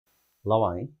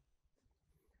ළමයි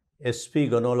SP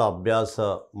ගණෝල අභ්‍යාස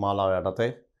මාලාව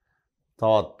යටතේ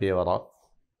තවත් පියවරක්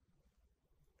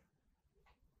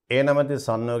ඒ නැමැති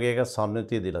සංයෝගයක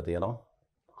සංයුතිය දීලා තියෙනවා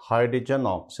හයිඩ්‍රජන්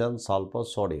ඔක්සිජන් සල්ෆර්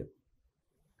සෝඩියම්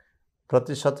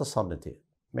ප්‍රතිශත සංයුතිය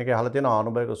මේක අහලා තියෙන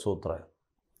ආනුභාවික සූත්‍රය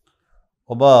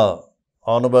ඔබ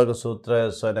ආනුභාවික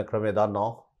සූත්‍රය සොයන ක්‍රමය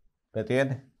දන්නවා මේ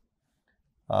තියෙන්නේ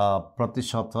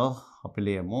ප්‍රතිශත අපි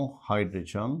ලියමු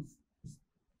හයිඩ්‍රජන්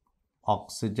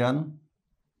ඔක්සිජන්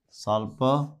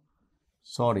සල්ෆර්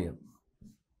සෝඩියම්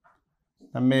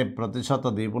මේ ප්‍රතිශත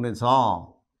දීපු නිසා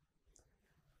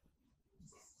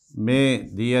මේ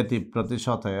දී ඇති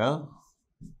ප්‍රතිශතය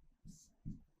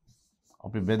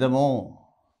අපි බෙදමු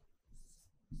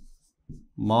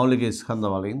මෞලික ස්කන්ධ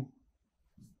වලින්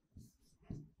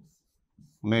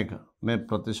මේ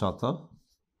ප්‍රතිශත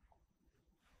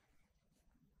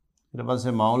ඊට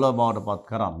පස්සේ මෞල බවට පත්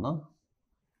කරන්න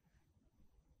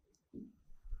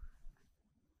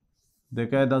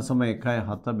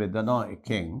 2.17 බෙදනවා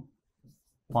 1න්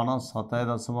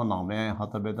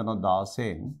 57.97 බෙදනවා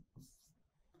 16න්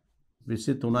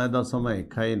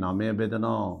 23.19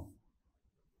 බෙදනවා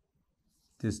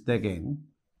 32න්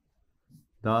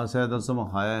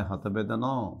 16.67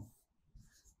 බෙදනවා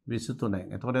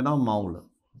 23න් එතකොට එනවා මෞල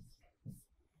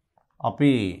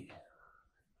අපි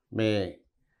මේ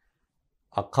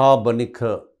අකාබනික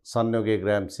සංයෝගයේ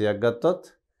ග්‍රෑම් 100ක්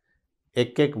ගත්තොත්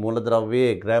එක්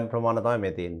මූලද්‍රව්‍යයේ ග්‍රෑම් ප්‍රමාණය තමයි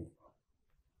මේ තියෙන්නේ.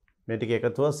 මේ ටික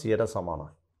එකතුව 100ට සමානයි.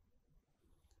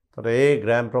 ඒතර ඒ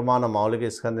ග්‍රෑම් ප්‍රමාණ මෞලික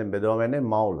ස්කන්ධයෙන් බෙදුවම එන්නේ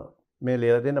මෞල. මේ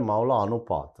ලියලා තියෙන මෞල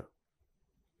අනුපාත.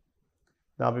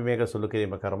 දැන් අපි මේක සුළු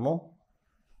කිරීම කරමු.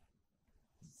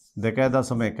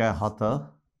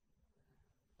 2.17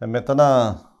 දැන් මෙතන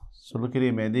සුළු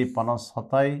කිරීමේදී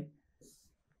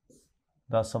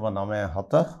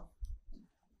 57.97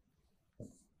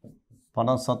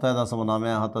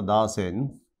 57.97 16න්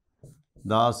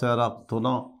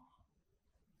 16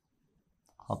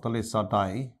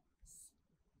 48යි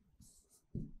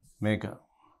මේක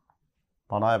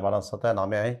 50 57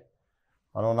 9යි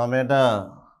 99ට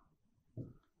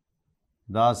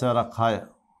 16 6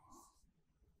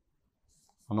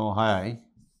 96යි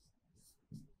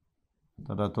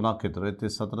තර 3ක් විතර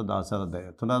 34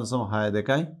 16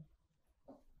 3.62යි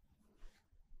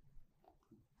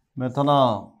මෙතන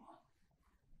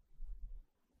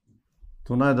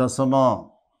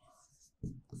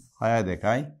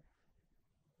 3.62යි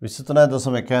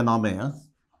 23.19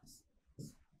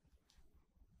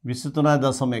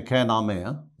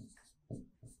 23.19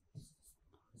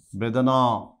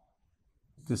 බෙදනවා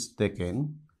 32න්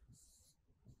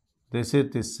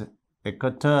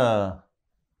 231ට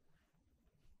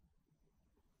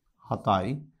 7යි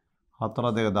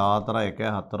 4 2 14 1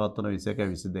 4 3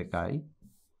 21 22යි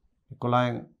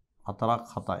 11න් 4ක්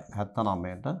 7යි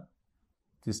 79ට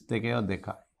 32 2යි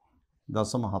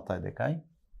 0.72යි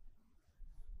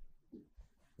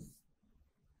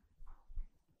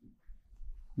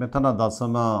මෙතන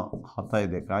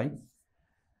 0.72යි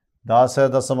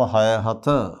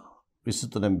 16.67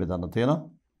 23න් බෙදන්න තියෙනවා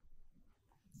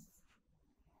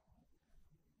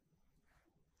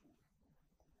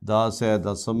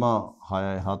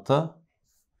 16.67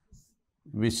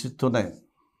 23න්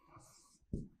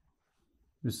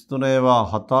 23 ඒවා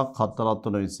 7ක් 4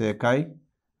 3 21යි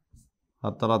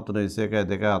 4 3 21යි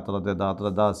 2 4 2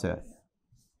 14 16යි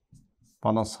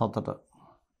 57ට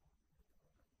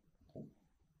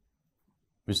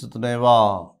 23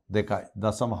 ඒවා 2යි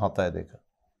 0.72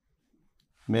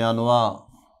 මේ අනුව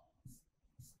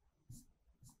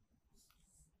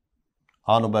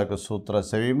ආනුභාවික සූත්‍ර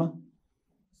සෙවීම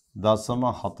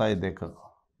 0.72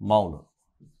 මෞල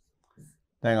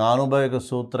දැන් ආනුභාවික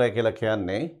සූත්‍රය කියලා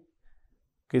කියන්නේ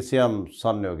කිසියම්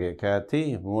සංයෝගයක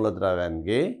ඇති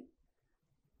මූලද්‍රව්‍යයන්ගේ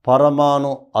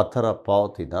පරමාණු අතර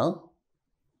පවතින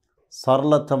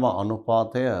සරලතම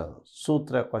අනුපාතය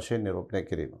සූත්‍රයක් වශයෙන් නිරූපණය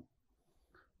කිරීම.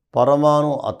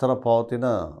 පරමාණු අතර පවතින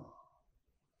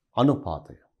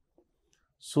අනුපාතය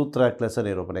සූත්‍රයක් ලෙස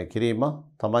නිරූපණය කිරීම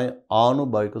තමයි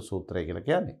ආනුභාවික සූත්‍රය කියලා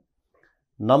කියන්නේ.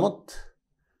 නමුත්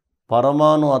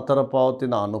පරමාණු අතර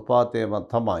පවතින අනුපාතයම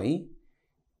තමයි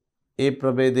ඒ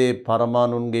ප්‍රභේදයේ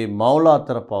පරමාණුන්ගේ මෞල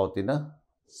අතර පවතින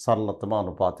සරලතම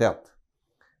අනුපාතයත්.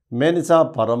 මේ නිසා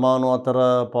පරමාණු අතර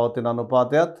පවතින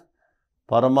අනුපාතයත්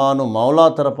පරමාණු මෞල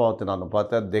අතර පවතින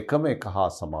අනුපාතයත් දෙකම එක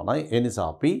හා සමානයි. ඒ නිසා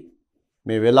අපි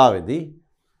මේ වෙලාවේදී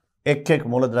එක්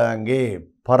මූලද්‍රව්‍යයන්ගේ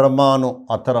පරමාණු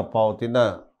අතර පවතින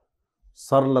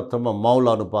සරලතම මෞල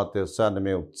අනුපාතය සොයන්න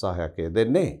මේ උත්සාහයක්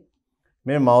දෙන්නේ.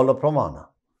 මේ මෞල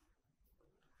ප්‍රමාණ.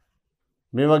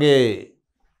 මේ වගේ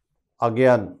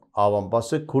අගයන් ආවන්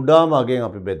පස්සේ කුඩාම අගයෙන්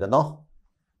අපි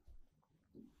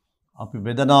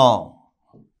බෙදනවා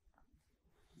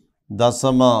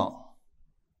දශම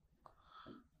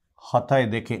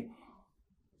 7.2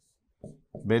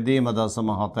 බෙදීම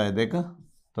දශම 7.2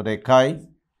 තොර 1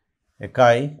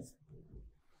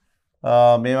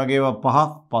 මේ වගේ පහක්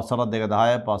 5 2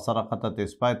 10 5 7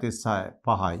 35 36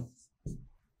 5යි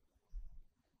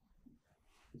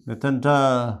මෙතනට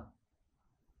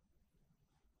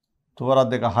තුවරක්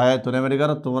දෙක 6 3 වැඩි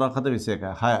කර තුවරක් 7 21යි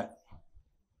 6යි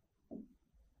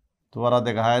තුවරක්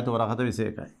දෙක 6 තුවරක් 7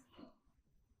 21යි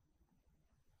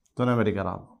 3 වැඩි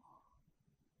කරාම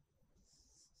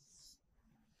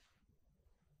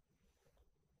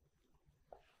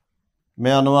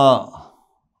මේ අනුව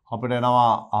අපිට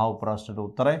එනවා අහපු ප්‍රශ්නට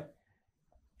උත්තරය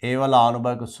ඒ වල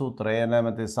ආනුභාවික සූත්‍රය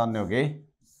නැමැති සංයෝගයේ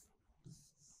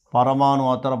පරමාණු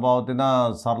අතර පවතින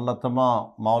සරලතම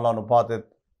මවුල අනුපාතය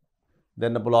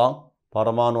දෙන්න පුළුවන්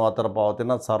පරමාණු අතර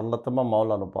පවතින සරලතම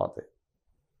මවුල අනුපාතය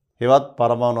හෙවත්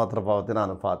පරමාණු අතර පවතින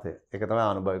අනුපාතය ඒක තමයි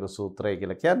ආනුභාවික සූත්‍රය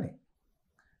කියලා කියන්නේ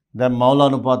දැන් මවුල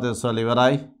අනුපාතය සොයලා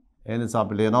ඉවරයි ඒ නිසා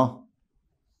අපි ලියනවා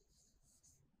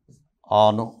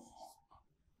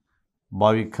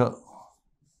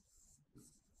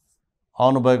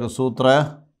ආනුභාවික සූත්‍රය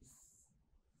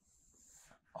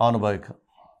ආනුභාවික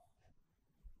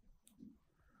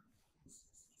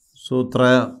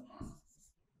සූත්‍රය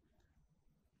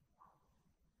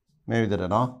මේ විදිහට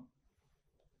නවා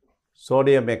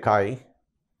sodium 1යි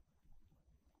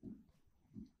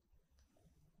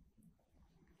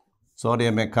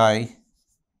sodium 1යි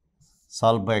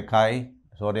sulphur 1යි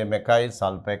sodium 1යි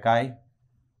sulphur 1යි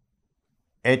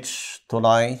H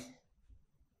 3යි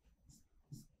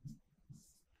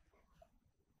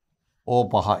O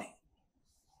 5යි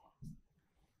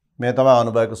මේ තමයි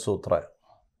ආනුභාවික සූත්‍රය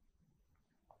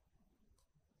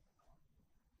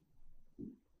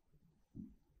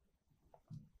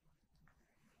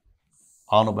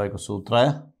ආනුභාවික සූත්‍රය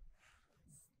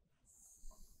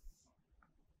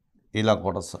ඊළඟ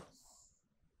කොටස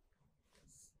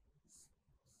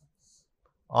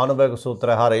ආනුභාවික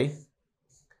සූත්‍රය හරි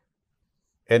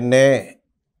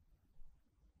NaS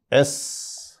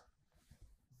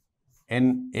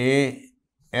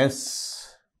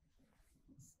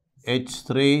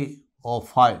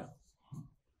H3O5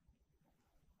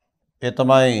 ඒ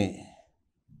තමයි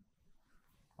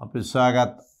අපි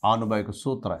සොයාගත් ආනුභාවික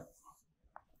සූත්‍රය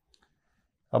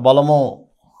බලමු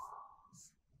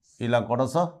ඊළඟ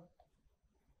කොටස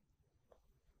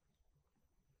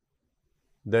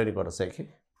දෙවෙනි කොටස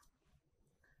එකේ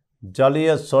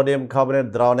ජලීය සෝඩියම්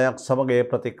කාබනේට් ද්‍රාවණයක් සමග ඒ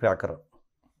ප්‍රතික්‍රියා කර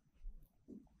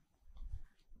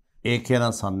ඒ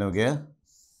කියන සංයෝගය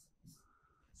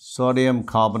සෝඩියම්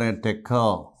කාබනේට් එක්ක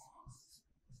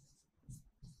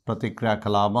ප්‍රතික්‍රියා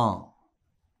කළාම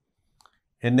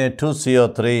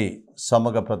Na2CO3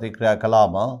 සමග ප්‍රතික්‍රියා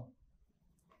කළාම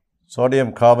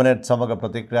සෝඩියම් කාබනේට් සමග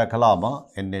ප්‍රතික්‍රියා කළාම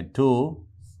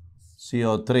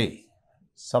Na2CO3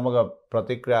 සමග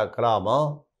ප්‍රතික්‍රියා කළාම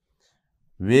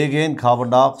වේගයෙන් කාබන්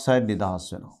ඩයොක්සයිඩ්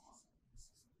නිදහස් වෙනවා.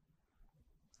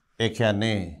 ඒ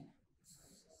කියන්නේ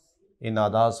ඉන්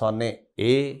අදහස් වන්නේ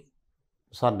ඒ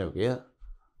සංයෝගය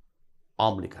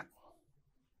ආම්ලිකයි.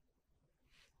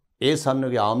 ඒ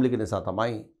සංයෝගය ආම්ලික නිසා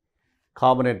තමයි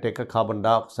කාබනේට් එක කාබන්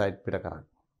ඩයොක්සයිඩ් පිට කරන්නේ.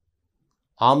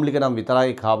 ආම්ලික නම්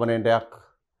විතරයි කාබනේටයක්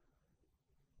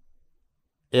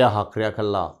එයා ක්‍රියා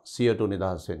කළා CO2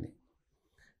 නිදහස් වෙන්නේ.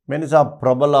 මේ නිසා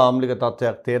ප්‍රබල ආම්ලික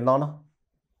තත්ත්වයක් තේරෙනවනේ.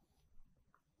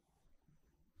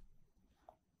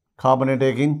 කාබනේට්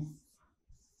එකකින්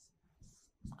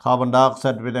කාබන්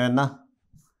ඩයොක්සයිඩ් පිට වෙන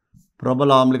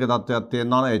ප්‍රබල ආම්ලික තත්ත්වයක්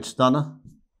තියෙනවා H ධන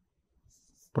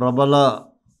ප්‍රබල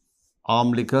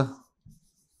ආම්ලික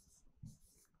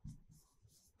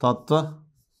තත්ත්ව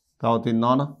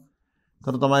පවතිනවා.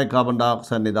 ඒතර තමයි කාබන්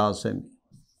ඩයොක්සයිඩ් නිදහස් වෙන්නේ.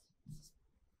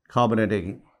 කාබනේට්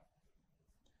එකකින්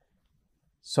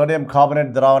සෝඩියම්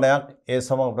කාබනේට් ද්‍රාවණයක් ඒ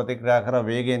සමග ප්‍රතික්‍රියා කර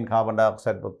වේගයෙන් කාබන්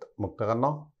ඩයොක්සයිඩ් මුක්ත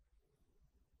කරනවා.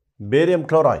 බේරියම්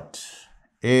ක්ලෝරයිඩ්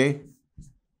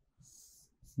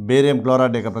බේරියම්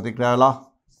ක්ලෝරයිඩ් එක ප්‍රතික්‍රියා වෙලා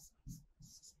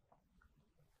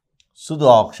සුදු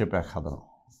ආක්ෂේපයක් හදනවා.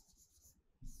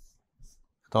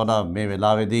 එතකොට මේ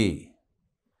වෙලාවේදී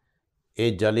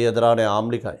ඒ ජලීය ද්‍රාවණය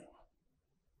ආම්ලිකයි.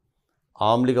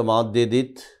 ආම්ලික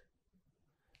මාධ්‍යයේදීත්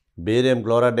බේරියම්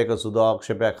ක්ලෝරයිඩ් එක සුදු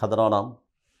ආක්ෂේපයක් හදනවා නම්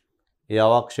ඒ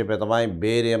ආක්ෂේපය තමයි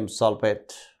බේරියම් සල්ෆේට්.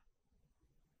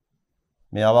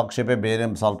 මේ ආක්ෂේපය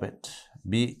barium sulphate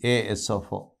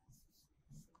BaSO4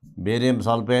 barium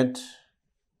sulphate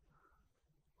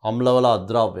අම්ලවල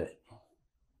අද්‍රව්‍යයි.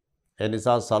 ඒ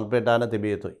නිසා සල්ෆේට් ආයන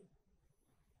තිබිය යුතුයි.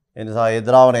 ඒ නිසා ඒ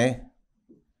ද්‍රාවණේ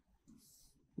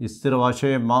ස්ථිර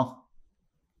වශයෙන්ම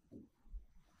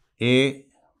ඒ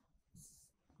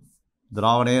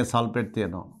ද්‍රාවණයේ සල්ෆේට්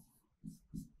තියෙනවා.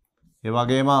 ඒ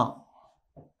වගේම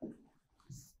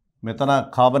මෙතන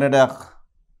කාබනේටයක්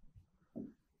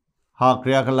හා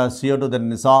ක්‍රියා කළ CO2 දෙන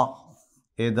නිසා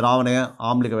ඒ ද්‍රාවණය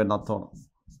ආම්ලික වෙන්නත් ඕන.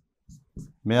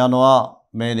 මේ අනුව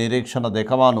මේ නිරීක්ෂණ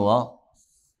දෙකම අනුව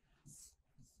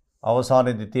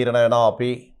අවසානයේදී තීරණය වෙනවා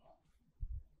අපි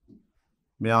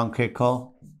මේ අංක 1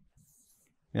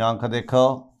 මේ අංක 2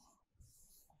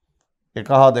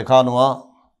 1 හා 2 අනුව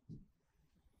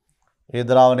ඒ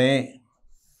ද්‍රාවණයේ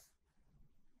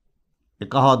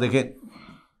 1 හා 2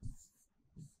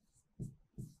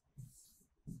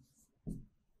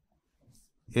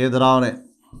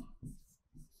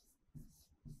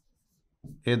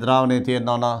 ඒ ද්‍රාවණයේ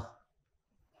තියෙනවා නම්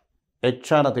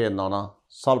H අයන තියෙනවා නම්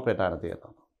සල්ෆේට් අයන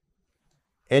තියෙනවා.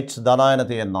 H ධන අයන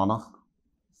තියෙනවා නම්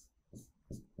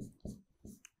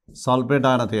සල්ෆේට්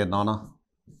අයන තියෙනවා නම්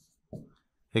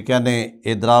ඒ කියන්නේ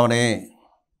ඒ ද්‍රාවණයේ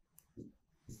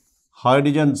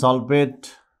හයිඩ්‍රජන් සල්ෆේට්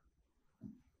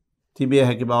තිබිය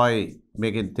හැකි බවයි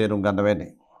මේකෙන් තේරුම් ගන්න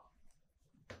වෙන්නේ.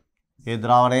 ඒ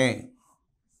ද්‍රාවණයේ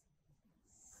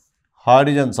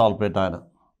hydrogen sulfate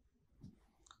අයන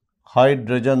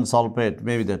hydrogen sulfate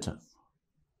මේ විදිහට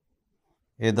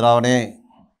ඒ ද්‍රාවණයේ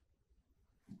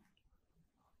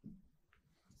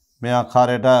මේ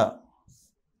ආකාරයට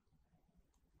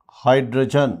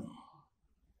hydrogen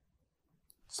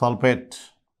sulfate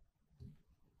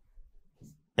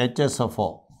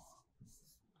HSO4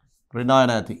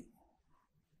 ඍණායන ඇති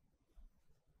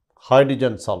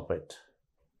hydrogen sulfate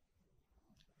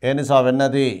ඒ නිසා වෙන්නේ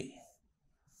නැති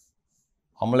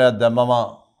අම්ලයක්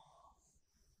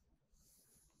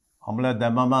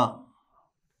දැම්මම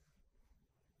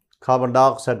කාබන්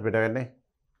ඩයොක්සයිඩ් පිට වෙන්නේ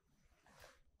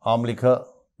ආම්ලික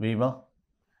වීම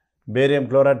බේරියම්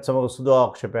ක්ලෝරයිඩ් සමග සුදු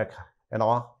ආක්ෂේපයක්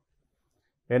එනවා.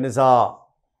 ඒ නිසා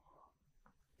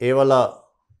ඒවල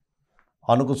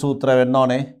අණුක සූත්‍රය වෙන්න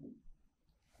ඕනේ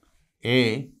ඒ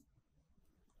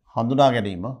හඳුනා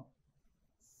ගැනීම.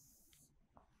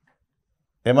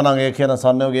 එමනම් ඒ කියන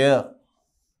සංයෝගය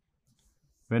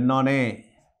වෙන්න ඕනේ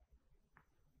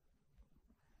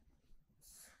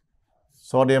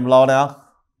සෝඩියම් ලවණයක්.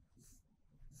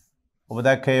 ඔබ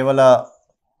දැක්ක ඒවල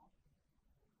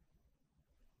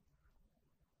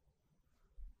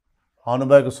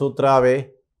ආනුභාවික සූත්‍රාවේ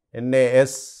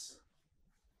NaS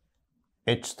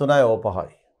H3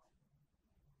 O5යි.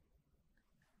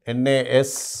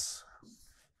 NaS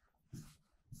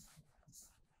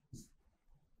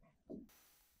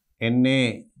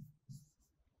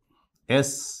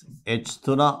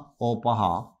H3 O5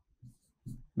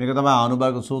 මේක තමයි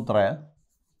ආනුභාවික සූත්‍රය.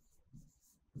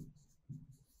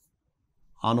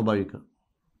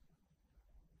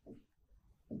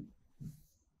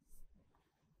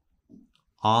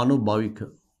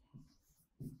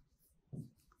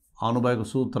 ආනුභාවික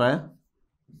සූත්‍රය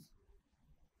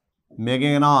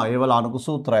මේකෙන් එනවා ඒවල අණුක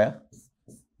සූත්‍රය.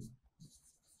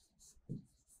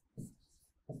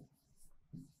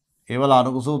 ඒවල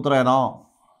අණුක සූත්‍රය එනවා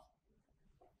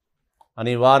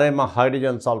අනිවාර්යයෙන්ම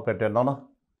හයිඩ්‍රජන් සල්ෆේට් වෙනවා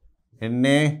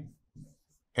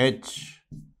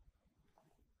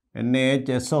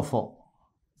NaHSO4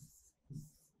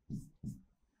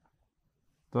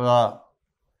 તો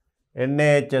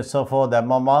NaHSO4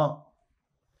 දැම්මම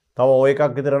තව O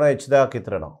එකක් විතර යනවා H දෙකක්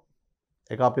විතර යනවා.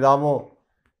 ඒක අපි දාමු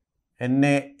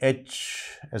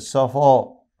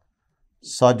NaHSO4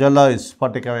 සජල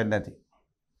ස්ෆටික වෙන්නේ නැති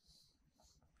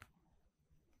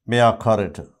මේ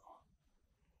ආකාරයට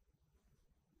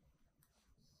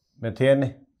මේ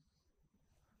තියෙන්නේ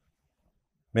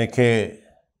මේකේ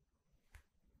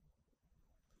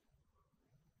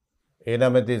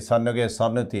එනමෙති සංයෝගයේ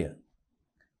සම්නතිය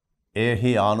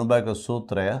එහි ආනුභාවික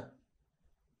සූත්‍රය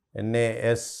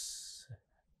NaS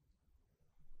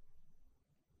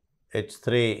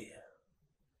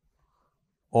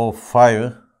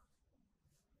H3O5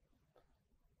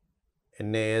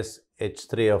 NaS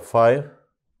H3O5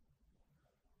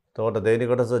 thought දෙවෙනි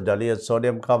කොටස ජලීය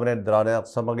සෝඩියම් කාබනේට් ද්‍රාවණයක්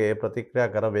සමග ඒ ප්‍රතික්‍රියා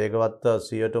කර වේගවත්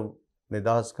CO2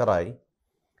 නිදහස් කරයි.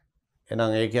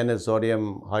 එහෙනම් ඒ කියන්නේ sodium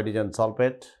hydrogen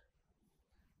sulphate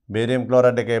barium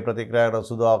chloride එකේ ප්‍රතික්‍රියාවට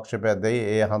සුදු ආක්ෂේපයක් දෙයි.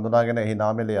 ඒ හඳුනාගෙන එහි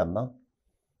නාමය ලියන්න.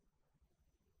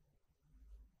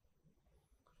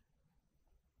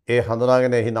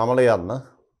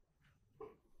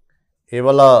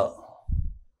 ඒවල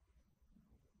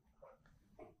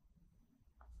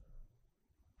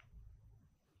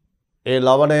ඒ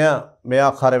ලවණය මේ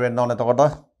ආකාරය වෙන්න ඕනේ. එතකොට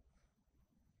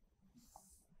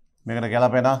මේකට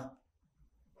ගැලපෙන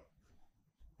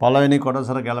පළවෙනි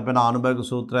කොටසට ගැලපෙන ආනුභාවික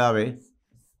සූත්‍රය ආවේ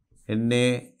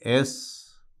NaS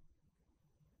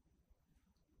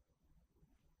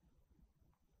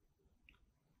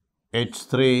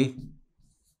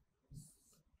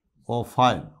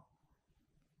H3O5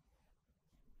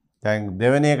 දැන්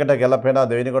දෙවෙනි එකට ගැලපෙන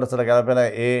දෙවෙනි කොටසට ගැලපෙන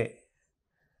ඒ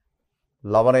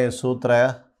ලවණයේ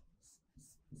සූත්‍රය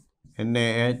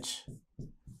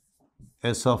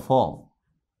NaHSO4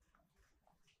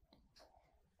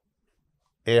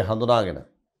 ඒ හඳුනාගෙන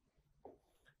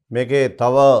මේකේ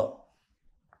තව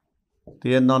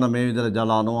තියෙන්න ඕන මේ විදිහට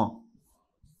ජල අණුව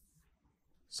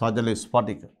සජල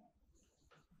ස්පටික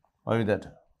ඔය විදිහට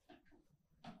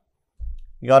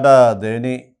ඊට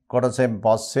දෙවෙනි කොටසෙන්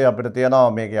පස්සේ අපිට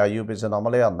තියෙනවා මේකේ IUPAC නම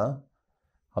ලියන්න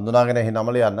හඳුනාගෙන එහි නම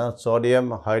ලියන්න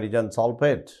සෝඩියම් හයිඩ්‍රජන්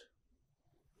සල්ෆේට්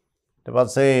ඊට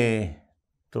පස්සේ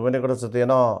තුන්වෙනි කොටස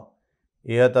තියෙනවා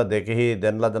ඉහත දෙකෙහි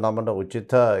දෙන ලද නමට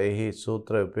උචිත එහි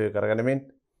සූත්‍රය උපයෝග කරගනිමින්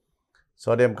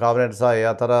සෝඩියම් කාබනේට් සහ ඒ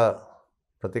අතර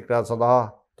ප්‍රතික්‍රියා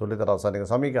සඳහා තුලිත රසායනික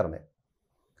සමීකරණය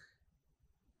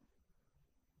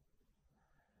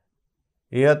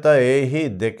ඉහත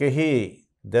එහි දෙකෙහි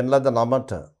දෙන ලද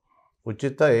නමට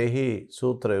උචිත එහි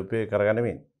සූත්‍රය උපයෝග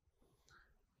කරගනිමින්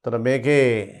තර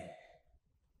මේකේ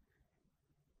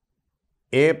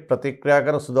ඒ ප්‍රතික්‍රියා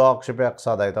කර සුදු ආක්ෂේපයක්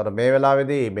සාදයි. තර මේ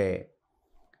වෙලාවේදී මේ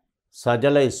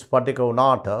සජල ස්පටික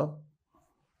වුණාට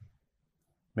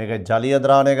මේක ජලීය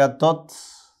ද්‍රාවණය ගත්තොත්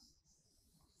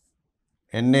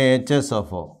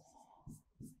NaHSO4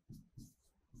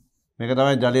 මේක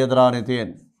තමයි ජලීය ද්‍රාවණය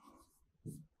තියෙන්නේ.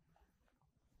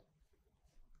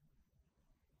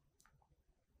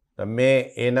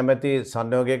 මේ ඒ නැමැති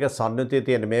සංයෝගයක සංයුතිය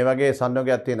තියෙන මේ වගේ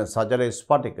සංයෝගයක් තියෙන සජල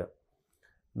ස්පටික.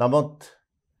 නමුත්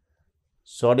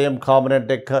සෝඩියම් කාබනේට්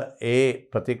එක ඒ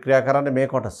ප්‍රතික්‍රියා කරන්නේ මේ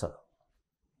කොටස.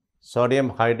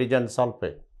 Sodium hydrogen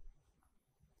sulphate.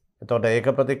 එතකොට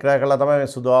ඒක ප්‍රතික්‍රියා කළා තමයි මේ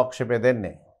සුදු ආක්ෂේපය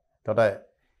දෙන්නේ. එතකොට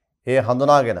ඒ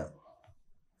හඳුනාගෙන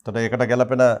එතකොට ඒකට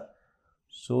ගැලපෙන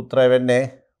සූත්‍රය වෙන්නේ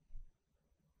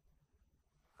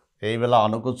ඒ වෙලාව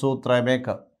අණුක සූත්‍රය මේක.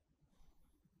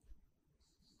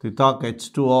 තිතක්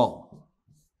H2O.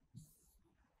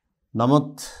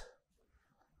 නමුත්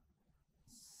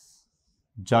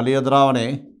ජලීය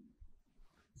ද්‍රාවණේ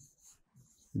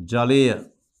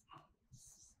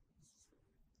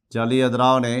ජලීය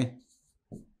ද්‍රාවණේ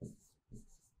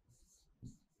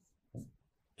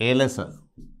ඒ ලෙස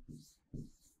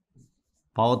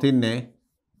පවතින්නේ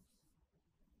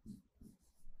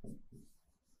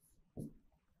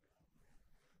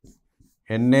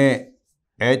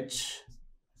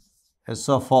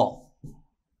NaHSO4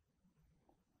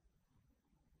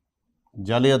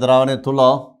 ජලීය ද්‍රාවණය තුල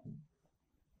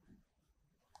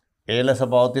ඒ ලෙස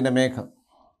පවතින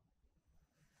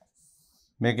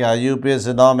මේකේ IUPAC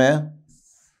නාමය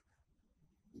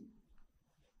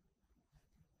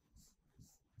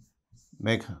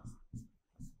මේක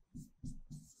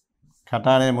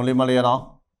කටානේ මුලින්ම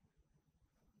ලියනවා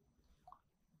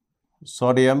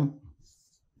සෝඩියම්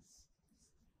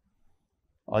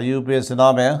IUPAC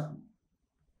නාමය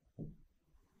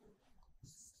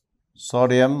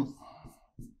සෝඩියම්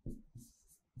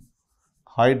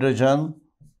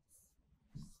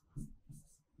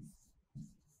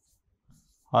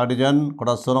හයිඩ්‍රජන්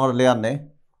කොටස් තුනකට ලියන්නේ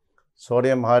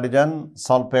සෝඩියම් හයිඩ්‍රජන්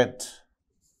සල්ෆේට්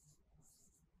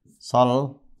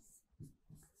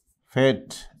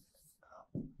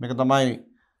මේක තමයි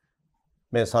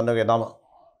මේ සංයෝගයේ නම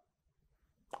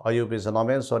IUPAC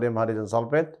නමය සෝඩියම් හයිඩ්‍රජන්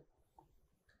සල්ෆේට්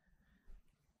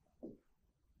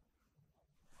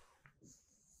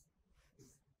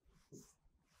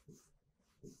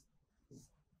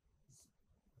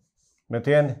මේ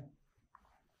තියෙන්නේ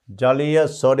ජලීය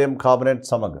සෝඩියම් කාබනේට්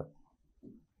සමග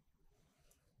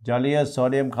ජලීය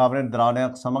සෝඩියම් කාබනේට්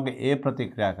ද්‍රාවණයක් සමග ඒ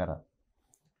ප්‍රතික්‍රියා කර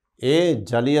ඒ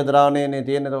ජලීය ද්‍රාවණයනේ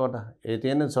තියෙන එතකොට ඒ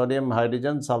තියෙන සෝඩියම්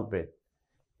හයිඩ්‍රජන් සල්ෆේට්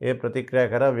ඒ ප්‍රතික්‍රියා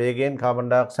කර වේගයෙන් කාබන්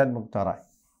ඩයොක්සයිඩ් මුක්ත කරයි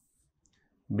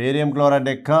බේරියම් ක්ලෝරයිඩ්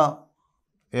එක්ක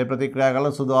ඒ ප්‍රතික්‍රියා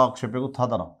කළ සුදු ආක්ෂේපයකුත්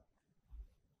හදනවා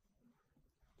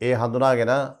ඒ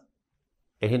හඳුනාගෙන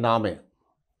එහි නාමය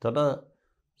එතකොට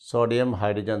සෝඩියම්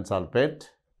හයිඩ්‍රජන්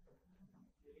සල්ෆේට්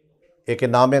ඒකේ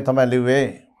නාමය තමයි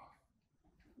ලිව්වේ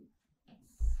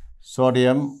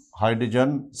සෝඩියම්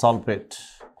හයිඩ්‍රජන් සල්ෆේට්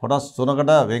කොටස්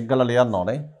තුනකට වෙන් කරලා ලියන්න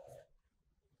ඕනේ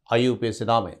IUPAC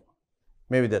නාමය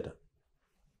මේ විදිහට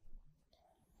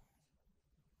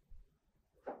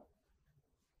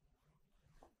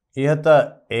ඉහත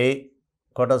ඒ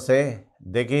කොටසේ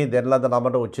දෙකේ දෙන ලද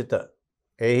නමට උචිත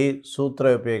එහි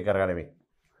සූත්‍රය උපයෝග කරගනිමින්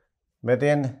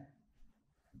මෙතෙන්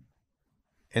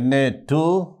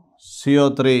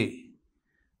Na2CO3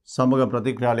 සමග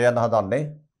ප්‍රතික්‍රියා ලියන්න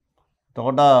හදන්නේ.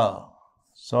 එතකොට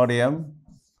sodium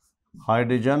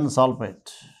hydrogen sulphate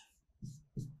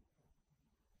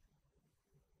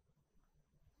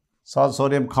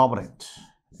sodium carbonate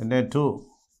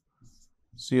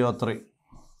Na2CO3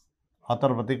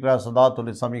 අතර ප්‍රතික්‍රියා සඳහා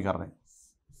තුලිත සමීකරණය.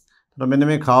 එතකොට මෙන්න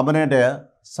මේ කාබනේටය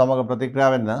සමග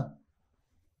ප්‍රතික්‍රියා වෙන්න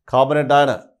කාබනේට්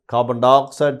අයන කාබන්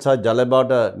ඩයොක්සයිඩ් සහ ජල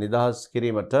බවට නිදහස්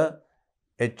කිරීමට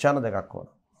H අණු දෙකක් ඕන.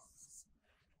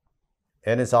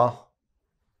 ඒ නිසා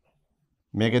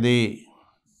මේකෙදී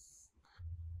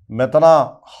මෙතන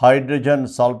හයිඩ්‍රජන්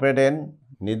සල්ෆේටයෙන්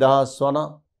නිදහස් වන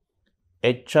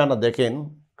H අණු දෙකෙන්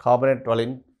කාබනේට්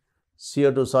වලින්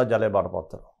CO2 සහ ජලය බවට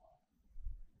පත් වෙනවා.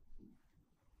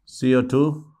 CO2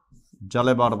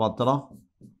 ජලය බවට පත් වෙනවා.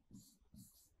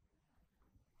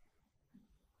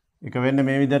 එක වෙන්නේ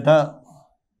මේ විදිහට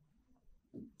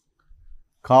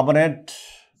කාබනේටය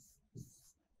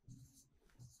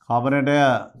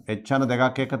H අණු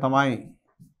දෙකක් එක තමයි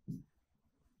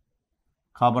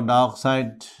කාබන්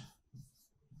ඩයොක්සයිඩ්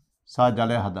සහ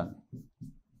ජලය හදන්නේ.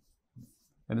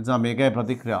 එනිසා මේකයි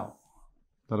ප්‍රතික්‍රියාව.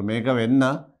 ඒතර මේක වෙන්න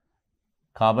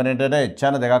කාබනේටයට H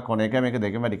අණු දෙකක් ඕන. ඒකයි මේක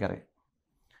දෙකම වැඩි කරේ.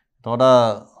 එතකොට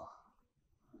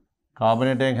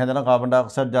කාබනේටයෙන් හැදෙන කාබන්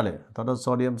ඩයොක්සයිඩ් ජලය. එතකොට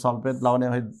සෝඩියම් සල්ෆේට් ලවණය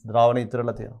ද්‍රාවණය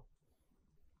ඉතුරුලා තියෙනවා.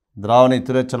 ද්‍රාවණය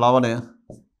ඉතුරු වෙච්ච ලවණය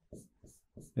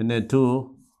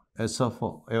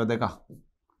Na2SO4 ඒව දෙක.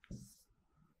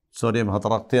 සෝඩියම්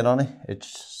හතරක් තියෙනවානේ. H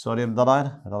sodium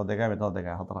දානයි. එතකොට දෙකයි මෙතන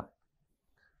දෙකයි හතරයි.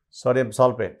 Sodium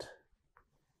sulphate.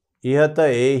 ඉහත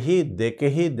එහි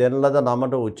දෙකෙහි දෙන ලද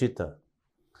නමට උචිත.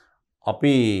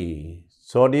 අපි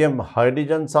සෝඩියම්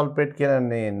හයිඩ්‍රජන් සල්ෆේට්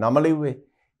කියන්නේ නම ලිව්වේ.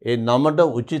 ඒ නමට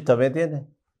උචිත මේ තියෙන්නේ.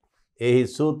 එහි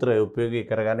සූත්‍රය උපයෝගී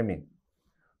කරගනිමින්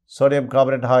සෝඩියම්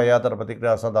කාබනේට් හා ඒ අතර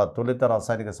ප්‍රතික්‍රියාව සඳහා තුලිත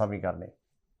රසායනික සමීකරණය.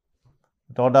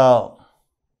 එතකොට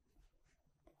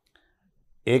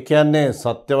ඒ කියන්නේ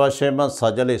සත්‍ය වශයෙන්ම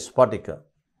සජල ස්ෆටික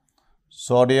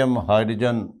සෝඩියම්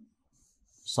හයිඩ්‍රජන්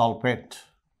සල්ෆේට්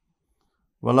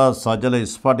වල සජල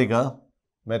ස්ෆටික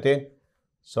මෙතේ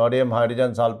සෝඩියම්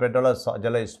හයිඩ්‍රජන් සල්ෆේට් වල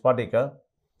සජල ස්ෆටික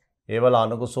ඒවල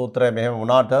අණුක සූත්‍රය මෙහෙම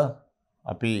වුණාට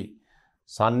අපි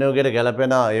සංයෝගයට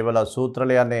ගැලපෙන ඒවල සූත්‍ර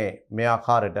ලියන්නේ මේ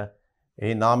ආකාරයට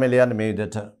එහි නාමය ලියන්නේ මේ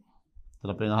විදිහට.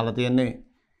 එතන අපෙන් අහලා තියෙන්නේ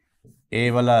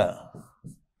ඒවල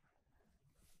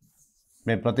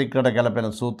මේ ප්‍රතික්‍රියාවට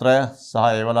ගැලපෙන සූත්‍රය සහ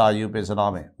ඒවල IUPAC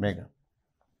නාමය මේක.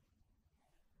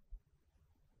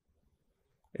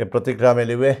 ඒ ප්‍රතික්‍රියාව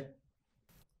මෙලිවේ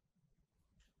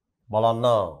බලන්න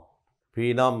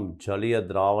පීනම් ජලීය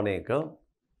ද්‍රාවණයක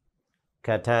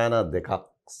කැටයන දෙකක්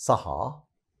සහ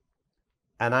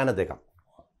ඇනයන දෙකක්.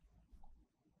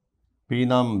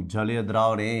 පීනම් ජලීය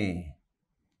ද්‍රාවණයේ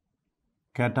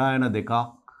කැටයන දෙකක්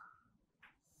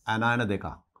ඇනයන දෙකක්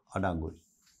අඩංගුයි.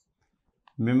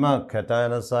 මෙම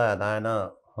කැටයන සහ ඇනයන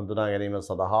හඳුනා ගැනීම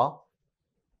සඳහා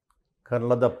කරන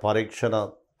ලද පරීක්ෂණ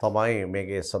තමයි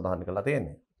මේකේ සඳහන් කරලා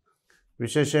තියෙන්නේ.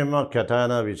 විශේෂයෙන්ම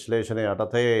කැටයන විශ්ලේෂණය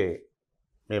යටතේ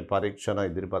මේ පරීක්ෂණ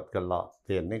ඉදිරිපත් කරලා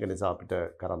තියෙන්නේ. ඒක නිසා අපිට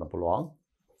කරන්න පුළුවන්.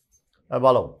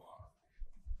 බලමු.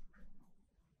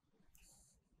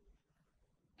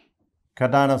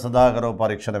 කැටයන සඳහා කරව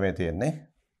පරීක්ෂණ මේ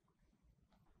තියෙන්නේ.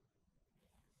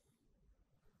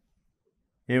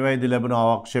 ඒවයිදී ලැබුණු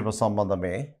අවක්ෂේප සම්බන්ධ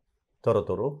මේ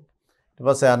තොරතුරු. ඊට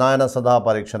පස්සේ අනායන සඳහා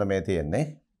පරීක්ෂණ මේ තියෙන්නේ.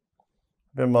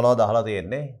 අපි මොනවද අහලා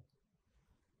තියෙන්නේ?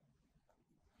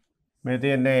 මේ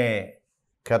තියෙන්නේ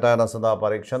කැටයන සඳහා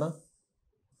පරීක්ෂණ.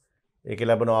 ඒකේ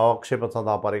ලැබුණු අවක්ෂේප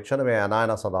සඳහා පරීක්ෂණ, මේ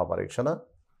අනායන සඳහා පරීක්ෂණ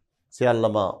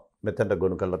සියල්ලම මෙතෙන්ට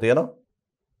ගොනු කරලා තියෙනවා.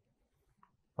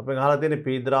 අපි අහලා තියෙන්නේ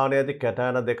පී ද්‍රාවණයේදී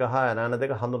කැටයන දෙක හා අනායන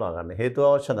දෙක හඳුනා ගන්න. හේතුව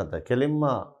අවශ්‍ය නැත. කෙලින්ම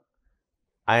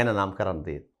අයන නම් කරන්න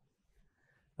තියෙන්නේ.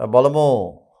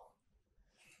 බලමු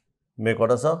මේ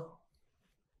කොටස.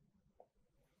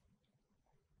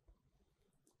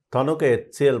 තනුක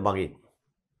HCl මගින්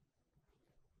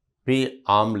P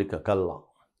ආම්ලික කළා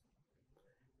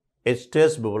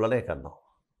H බුබුලනය කරනවා.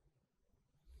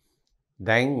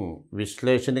 දැන්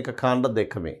විශ්ලේෂණික කාණ්ඩ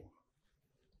දෙකමේ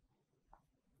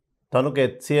තනුක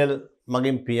HCl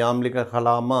මගින් P ආම්ලික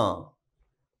කළාම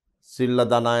සිල්ල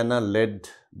ධනායන ලෙඩ්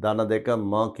ධන දෙක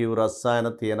මර්කියුරස්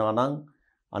ආයන තියෙනවා නම්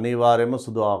අනිවාර්යයෙන්ම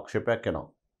සුදු ආක්ෂේපයක් එනවා.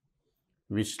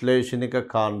 විශ්ලේෂණික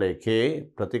කාණ්ඩ එකේ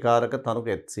ප්‍රතිකාරක තනුක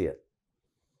HCl.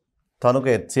 තනුක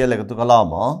HCl එකතු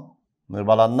කළාම මේ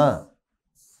බලන්න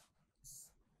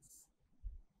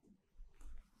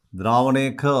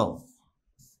ද්‍රාවණයක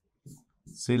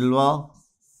සිල්වා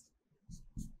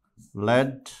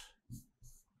ලෙඩ්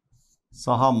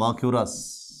සහ මර්කියුරස්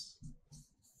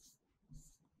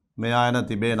මේ ආයන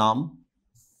තිබේ නම්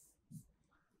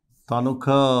තනුක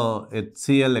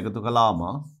HCl එකතු කළාම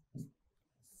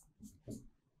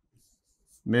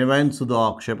මේවෙන් සුදු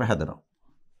ආක්ෂේප හැදෙනවා.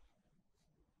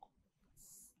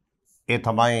 ඒ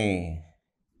තමයි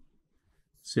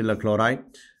සිල්ල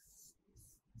chloride,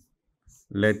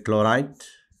 lead chloride,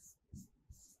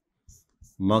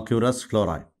 mercurous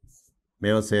chloride.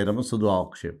 මේවා සේරම සුදු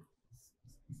ආක්ෂේප.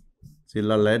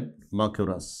 සිල්ල lead,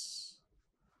 mercurous.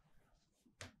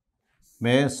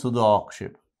 මේ සුදු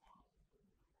ආක්ෂේප.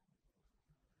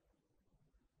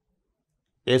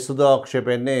 ඒ සුදු ආක්ෂේප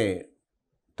එන්නේ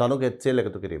තනුක HCl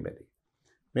එකතු කිරීමේදී.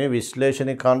 මේ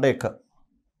විශ්ලේෂණික කාණ්ඩ 1.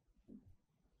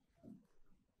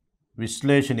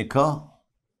 විශ්ලේෂණික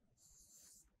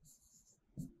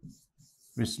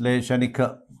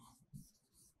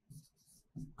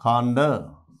කාණ්ඩ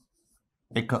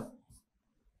 1.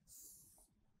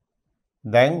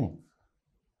 දැන්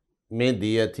මේ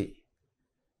දී ඇති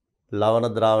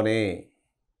ලවණ ද්‍රාවණයේ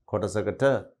කොටසකට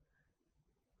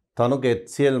තනුක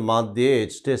HCl මාධ්‍යයේ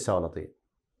H2S යවලා තියෙනවා.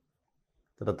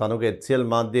 එතකොට තනුක HCl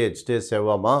මාධ්‍යයේ H2S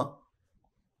යවවම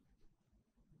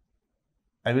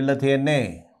ඇවිල්ලා තියෙන්නේ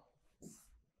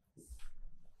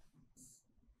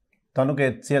තනුක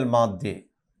HCl මාධ්‍යයේ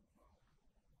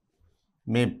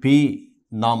මේ P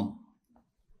නම්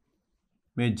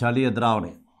මේ ජලීය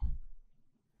ද්‍රාවණය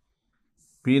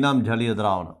P නම් ජලීය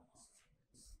ද්‍රාවණ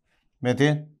මේ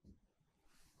තියෙන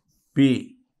P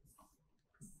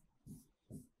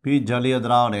ජලීය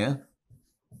ද්‍රාවණය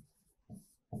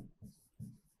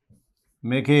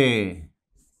මේකේ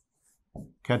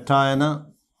කැටායන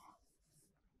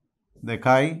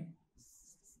 2යි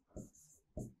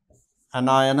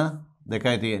අනායන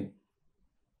 2යි තියෙන්නේ.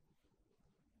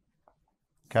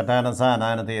 කැටායන සහ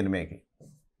අනායන තියෙන මේකේ.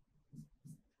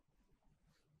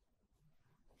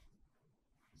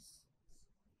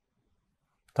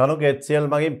 තනුක HCl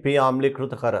මගින් P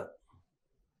ආම්ලීකృత කර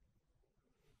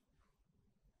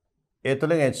ඒ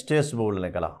තුළින් H2S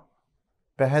බූලනය කළා.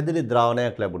 පැහැදිලි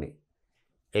ද්‍රාවණයක් ලැබුණි.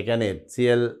 ඒ කියන්නේ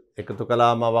HCl එකතු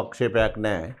කළාම අවක්ෂේපයක්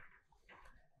නැහැ.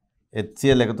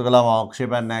 HCl එකතු කළාම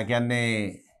අවක්ෂේපයක් නැහැ කියන්නේ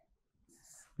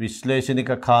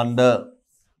විශ්ලේෂණික කාණ්ඩ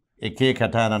එකේ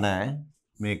කැටයන නැහැ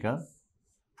මේක.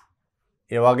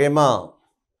 ඒ වගේම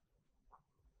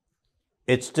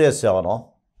H2S යවනවා.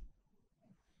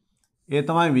 ඒ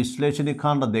තමයි විශ්ලේෂණික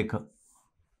කාණ්ඩ 2.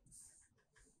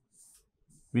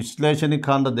 විශ්ලේෂණික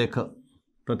කාණ්ඩ 2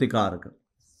 ප්‍රතිකාරක.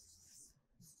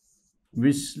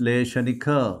 විශ්ලේෂණික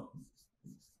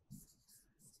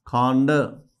කාණ්ඩ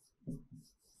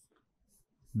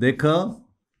 2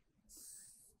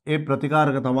 ඒ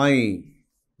ප්‍රතිකාරක තමයි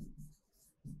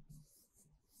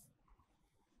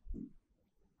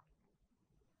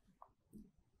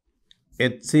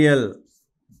HCl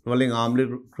වලින්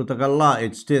ආම්ලීකృత කළා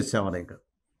H2S යවන එක.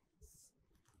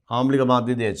 ආම්ලික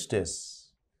මාධ්‍යයේදී H2S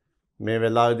මේ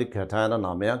වෙලාවේදී කැටයන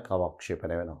 9ක්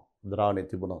අවක්ෂේපණය වෙනවා. ද්‍රාවණයේ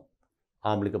තිබුණා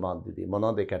ආම්ලික මාධ්‍යයේදී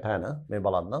මොනවද ඒ කැටයන මේ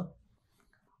බලන්න.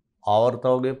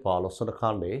 ආවර්තවගේ 15 වන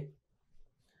කාණ්ඩයේ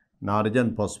නාරිජන්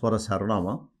ෆොස්ෆරස් හැරුණාම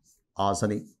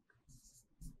ආසනික්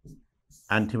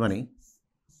ඇන්ටිමනි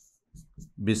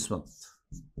බිස්මත්.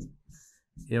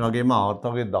 ඒ වගේම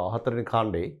ආවර්තවගේ 14 වෙනි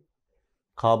කාණ්ඩයේ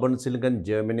කාබන් සිලිකන්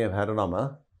ජර්මනියම් හැරුණාම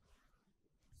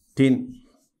ටින්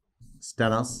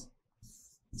ස්ටැනස්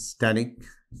ස්ටැනික්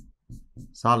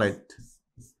සාලයිට්.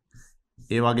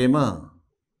 ඒ වගේම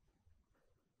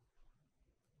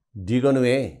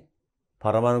ඩිගනුවේ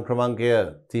පරමාණු ක්‍රමාංකය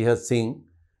 30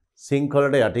 සිංක්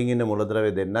වලට යටින් ඉන්න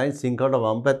මූලද්‍රව්‍ය දෙන්නයි සිංක් වලට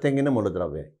වම් පැත්තෙන් ඉන්න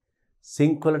මූලද්‍රව්‍යයි.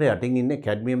 සිංක් වලට යටින් ඉන්නේ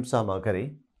කැඩ්මියම් සහ මර්කරි.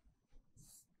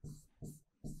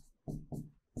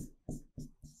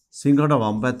 සිංක් වලට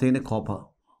වම් පැත්තේ ඉන්නේ කොපර්.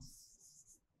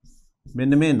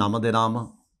 මෙන්න මේ 9 දෙනාම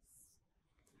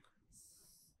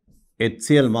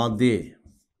HCl මාධ්‍යයේ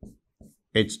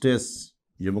H2S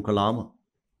යොමු කළාම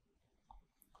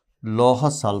ලෝහ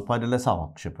සල්ෆයිඩ් ලෙස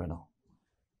අවක්ෂේප වෙනවා.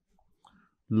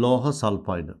 ලෝහ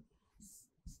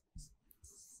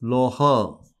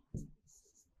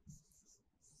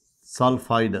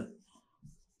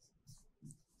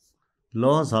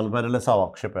සල්ෆයිඩ් ලෙස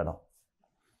අවක්ෂේප වෙනවා.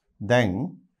 දැන්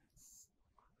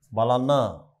බලන්න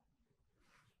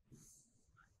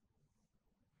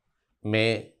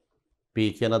මේ P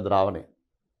කියන ද්‍රාවණය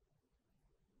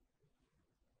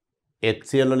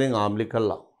HCl වලින් ආම්ලික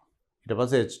කළා. ඊට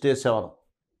පස්සේ H2S යවනවා.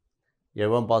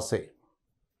 යවුවන් පස්සේ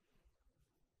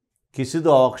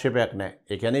කිසිදු අවක්ෂේපයක් නැහැ.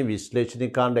 ඒ කියන්නේ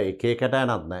විශ්ලේෂණික කාණ්ඩ 1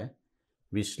 කැටයනක් නැහැ.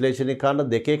 විශ්ලේෂණික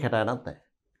කාණ්ඩ 2 කැටයනක් නැහැ.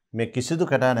 මේ කිසිදු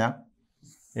කැටයනයක්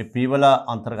ඒ P වල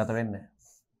අන්තර්ගත වෙන්නේ නැහැ.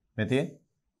 මෙතේ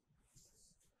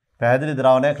පැහැදිලි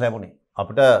ද්‍රාවණයක් ලැබුණේ.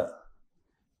 අපිට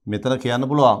මෙතන කියන්න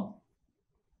පුළුවන්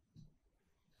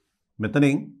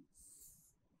මෙතනින්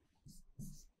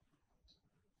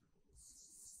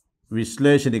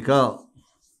විශ්ලේෂණික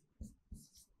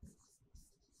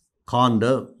කාණ්ඩ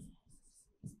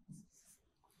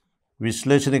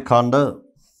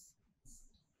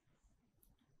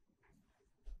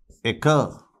එක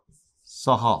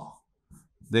සහ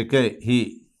දෙකෙහි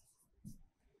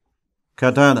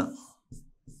කැටයන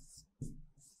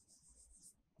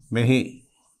මෙහි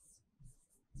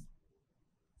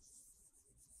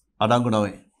අඩංගු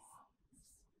නොවේ.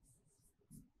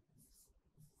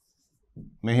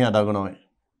 මෙහි අඩංගු නොවේ.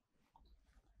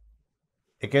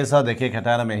 එකේ සහ දෙකේ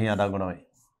කැටයන මෙහි අඩංගු නොවේ.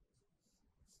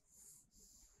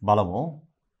 බලමු.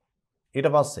 ඊට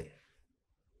පස්සේ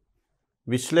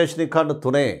විශ්ලේෂණික ඛණ්ඩ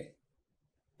 3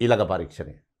 ඊළඟ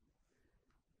පරීක්ෂණය.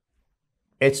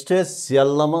 H2S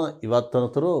සියල්ලම ඉවත්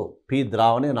වනතුරු P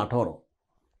ද්‍රාවණය නටවනවා.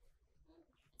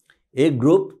 A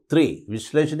group 3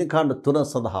 විශ්ලේෂණික ඛණ්ඩ 3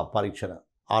 සඳහා පරීක්ෂණ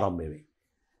ආරම්භ වේ.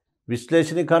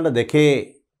 විශ්ලේෂණික ඛණ්ඩ 2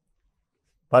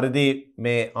 පරිදි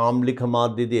මේ ආම්ලික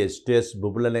මාධ්‍යයේදී H2S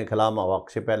බුබුලනය කළාම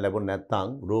අවක්ෂේපයක් ලැබුණ නැත්නම්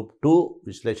group 2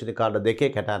 විශ්ලේෂණික ඛණ්ඩ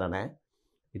 2 කැටයන නැහැ.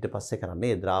 ඊට පස්සේ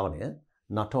කරන්නේ ද්‍රාවණය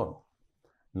නටවනවා.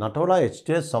 නටවලා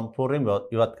H2S සම්පූර්ණයෙන්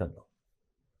ඉවත් කරනවා.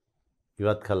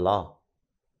 ඉවත් කළා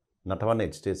නටවන්නේ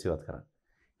H2S ඉවත් කරන්නේ.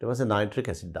 ඊට පස්සේ නයිට්‍රික්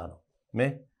ඇසිඩ් දානවා.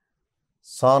 මේ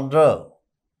සාන්ද්‍ර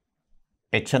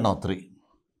HNO3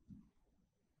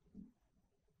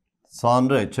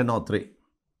 සාන්ද්‍ර HNO3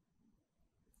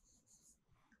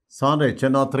 සාන්ද්‍ර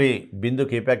HNO3 බිඳු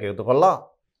කීපයක් එකතු කළා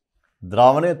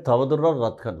ද්‍රාවණය තවදුරටත්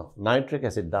රත් කරනවා. නයිට්‍රික්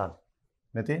ඇසිඩ් දානවා.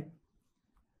 නැති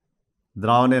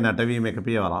ද්‍රාවණය නැටවීම එක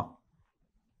පියවරක්.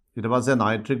 ඊට පස්සේ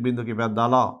නයිට්‍රික් බිඳු කීපයක්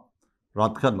දාලා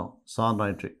රත් කරනවා. සාන්ද්‍ර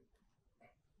නයිට්‍රික්.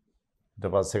 ඊට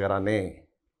පස්සේ කරන්නේ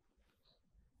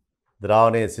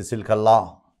ද්‍රාවණය සිසිල් කළා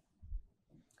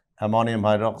ඇමෝනියම්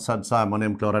හයිඩ්‍රොක්සයිඩ් සහ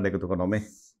ඇමෝනියම් ක්ලෝරයිඩ් එකතු කරනවා මේ.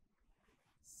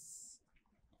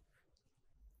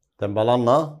 දැන් බලන්න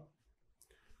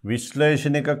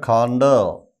විශ්ලේෂණික කාණ්ඩ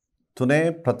 3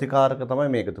 ප්‍රතිකාරක තමයි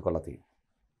මේ එකතු කරලා තියෙන්නේ.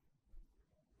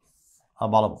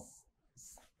 බලමු.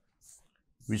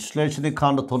 විශ්ලේෂණික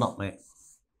කාණ්ඩ 3 මේ.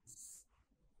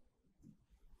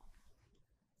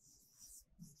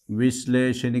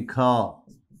 විශ්ලේෂණික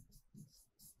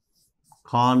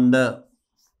කාණ්ඩ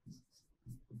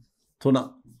 3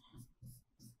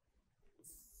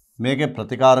 මේකේ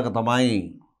ප්‍රතිකාරක තමයි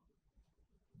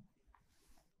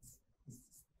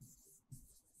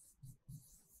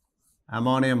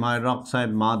ammonium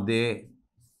hydroxide මාධ්‍යයේ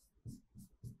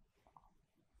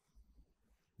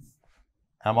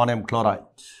ammonium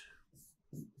chloride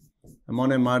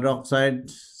ammonium hydroxide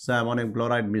සහ ඇමෝනියම්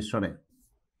ක්ලෝරයිඩ් මිශ්‍රණය.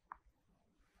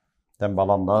 දැන්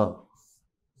බලන්න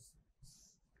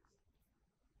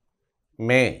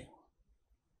මේ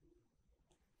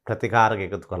ප්‍රතිකාරක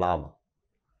එකතු කළාම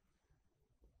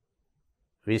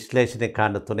විශ්ලේෂණික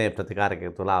කාණ්ඩ 3 ප්‍රතිකාරක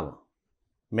එකතු කළාම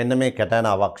මෙන්න මේ කැටයන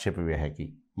අවක්ෂේප විය හැකි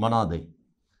මොනවාද?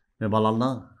 මේ බලන්න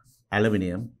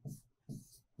ඇලුමිනියම්,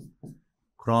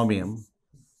 ක්‍රෝමියම්,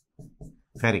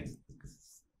 ෆෙරික්.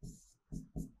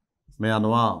 මේ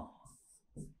අනවා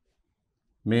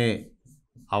මේ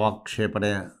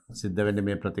අවක්ෂේපණය සිද්ධ වෙන්නේ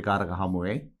මේ ප්‍රතිකාරක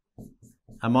හමුවේ.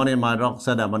 ඇමෝනියම්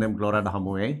හයිඩ්‍රොක්සයිඩ්, ඇමෝනියම් ක්ලෝරයිඩ්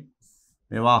හමුවේ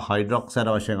මේවා හයිඩ්‍රොක්සයිඩ්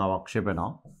වශයෙන් අවක්ෂේප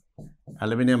වෙනවා.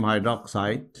 Aluminium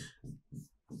hydroxide,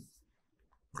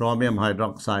 chromium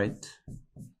hydroxide,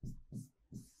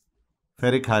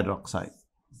 ferric hydroxide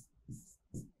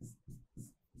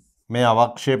මේ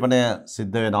අවක්ෂේපණය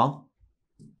සිද්ධ වෙනවා.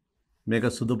 මේක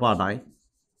සුදු පාටයි,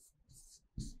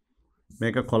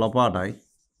 මේක කොළ පාටයි,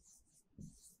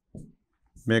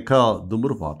 මේක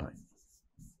දුඹුරු පාටයි.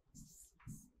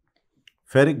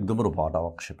 ෆෙරික් දුඹුරු පාට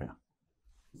අවක්ෂේපය.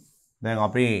 දැන්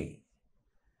අපි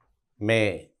මේ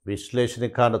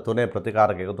විශ්ලේෂණික කාණ්ඩ 3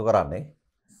 ප්‍රතිකාරක එකතු කරන්නේ.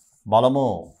 බලමු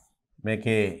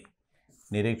මේකේ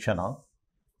නිරීක්ෂණ.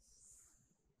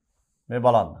 මේ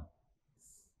බලන්න.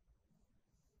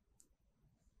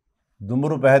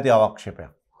 දුඹුරු පැහැති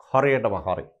අවක්ෂේපයක්. හරියටම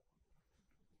හරි.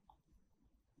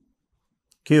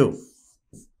 Q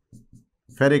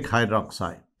ferric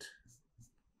hydroxide.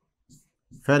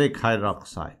 ferric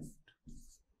hydroxide.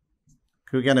 Q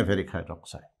කියන්නේ ferric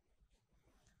hydroxide.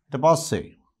 ඊට පස්සේ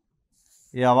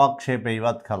ඒ අවක්ෂේපය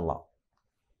ඉවත් කළා.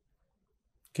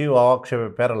 Q අවක්ෂේපය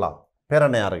පෙරලා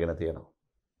පෙරණය අරගෙන තියෙනවා.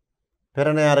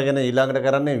 පෙරණය අරගෙන ඊළඟට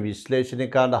කරන්නේ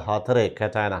විශ්ලේෂණික කාණ්ඩ 4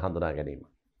 කැටයන හඳුනා ගැනීම.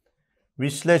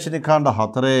 විශ්ලේෂණික කාණ්ඩ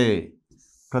 4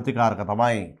 ප්‍රතිකාරක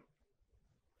තමයි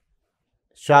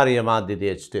ශාරීය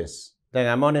මාධ්‍යයේදී H2S. දැන්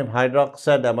ඇමෝනියම්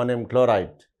හයිඩ්‍රොක්සයිඩ්, ඇමෝනියම්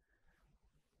ක්ලෝරයිඩ්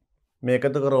මේ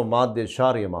එකතු කරව මාධ්‍ය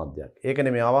ශාරීය මාධ්‍යයක්.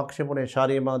 ඒකනේ මේ අවක්ෂේපුනේ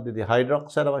ශාරීය මාධ්‍යයේදී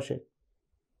හයිඩ්‍රොක්සයිඩ් වශයෙන්.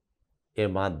 ඒ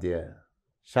මාධ්‍ය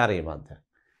ශාරීය මාධ්‍යයක්.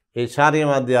 ඒ ශාරීය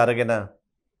මාධ්‍ය අරගෙන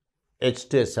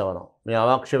H2S යවනවා. මේ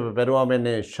අවක්ෂේප පෙරුවා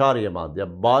මෙන්නේ ශාරීය මාධ්‍ය,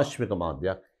 බාෂ්මික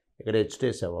මාධ්‍යයක්. ඒකට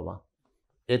H2S යවනවා.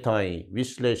 ඒ තමයි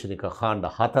විශ්ලේෂණික කාණ්ඩ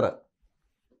 4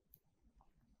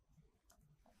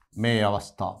 මේ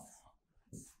අවස්ථාව.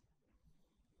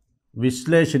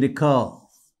 විශ්ලේෂණික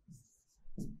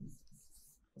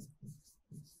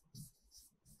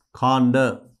කාණ්ඩ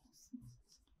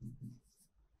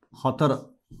 4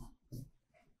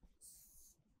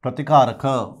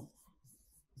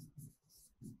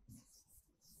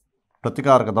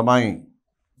 ප්‍රතිකාරක තමයි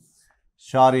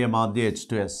ශාරීය මාධ්‍ය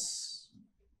H2S.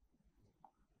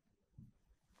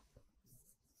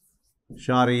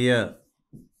 ශාරීය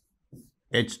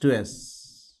H2S.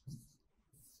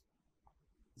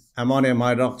 ammonium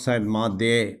hydroxide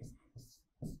මාධ්‍යයේ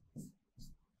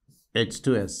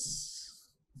H2S.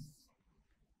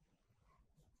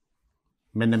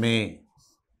 මෙන්න මේ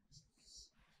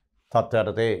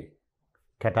තත්ත්වයටතේ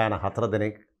කැටයන 4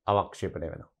 දෙනෙක් අවක්ෂේපණය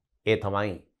වෙනවා. ඒ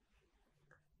තමයි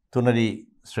තුනඩි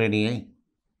ශ්‍රේණියේ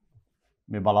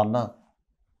මේ බලන්න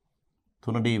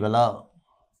තුනඩි වල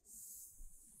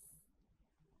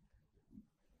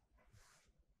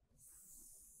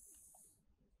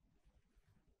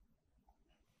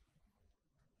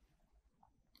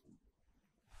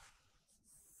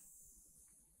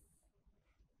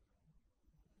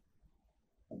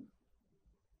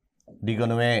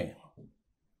දිගුණුවේ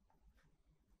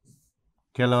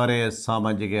කෙළවරේ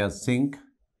සමාජිකය සිංක්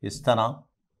ස්තන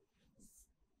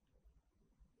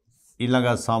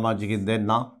ඊළඟ සමාජිකින්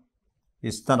දෙන්න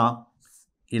ස්තන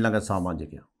ඊළඟ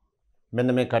සමාජිකය. මෙන්න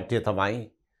මේ කට්ටිය තමයි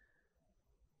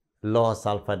ලෝහ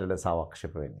සල්ෆයිඩ් ලෙස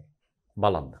අවක්ෂේප වෙන්නේ.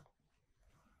 බලන්න.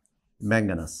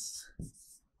 මැංගනස්,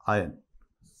 අයන්,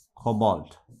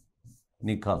 කොබාල්ට්,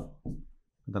 නිකල්,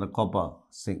 එතන කොපර්,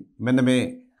 සිංක්. මෙන්න මේ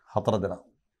 4 දෙනා.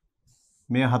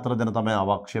 මේ 4 දෙනා තමයි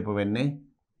අවක්ෂේප වෙන්නේ.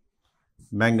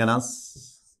 මැංගනස්,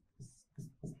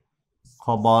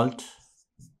 කොබාල්ට්,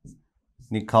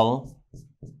 නිකල්,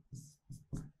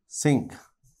 සිංක්.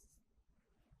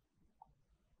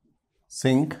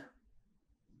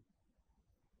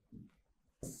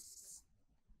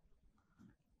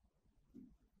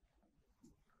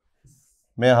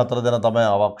 මේ 4 දෙනා තමයි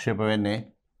අවක්ෂේප වෙන්නේ.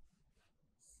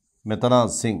 මෙතන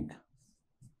සිංක්.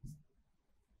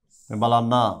 මේ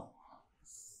බලන්න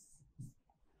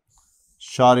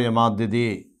ශාරීය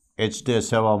මාධ්‍යදී H2S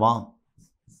යවම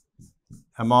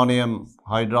ammonium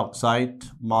hydroxide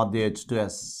මාධ්‍ය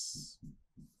H2S.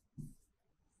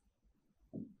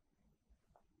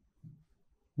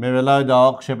 මේ වෙලාවේදී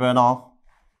අවක්ෂේප වෙනවා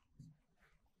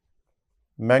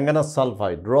manganese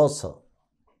sulfide රෝස,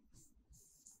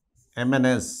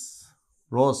 MnS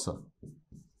රෝස,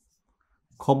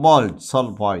 cobalt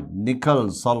sulfide, nickel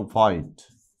sulfide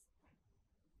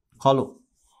කළු.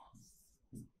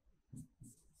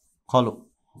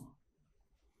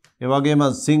 ඒ වගේම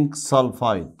zinc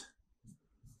sulfide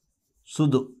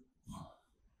සුදු.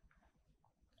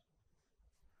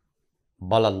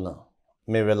 බලන්න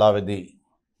මේ වෙලාවේදී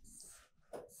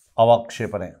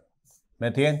අවක්ෂේපණය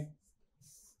මේ තියෙන්නේ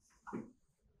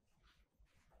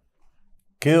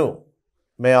Q.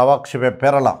 මේ අවක්ෂේපය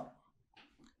පෙරලා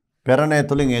පෙරණය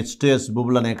තුලින් H2S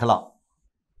බුබුලණය කළා.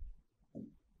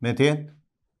 මේ තියෙන්නේ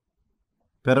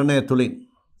පෙරණය තුලින්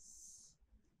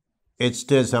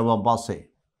H2S යවුවන් පස්සේ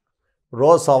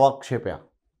රෝස අවක්ෂේපය.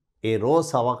 ඒ රෝස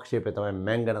අවක්ෂේපය තමයි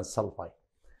මැංගනස් සල්ෆයිඩ්.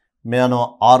 මේ අනුව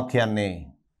R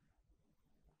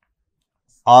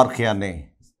කියන්නේ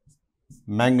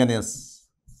මැංගනීස්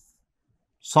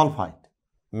සල්ෆයිඩ්.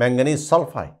 මැංගනීස්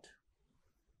සල්ෆයිඩ්.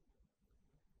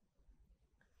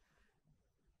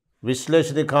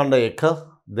 විශ්ලේෂණික කාණ්ඩ 1,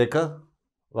 2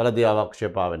 වලදී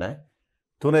අවක්ෂේප ආවේ නැහැ.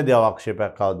 3 දී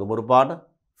අවක්ෂේපයක් ආව දුමුරු පාට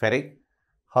ෆෙරික්.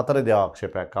 4 දී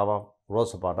අවක්ෂේපයක් ආව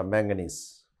රෝස පාට මැංගනීස්.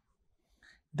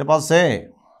 ඊට පස්සේ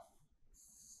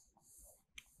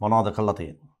මොනවද කළා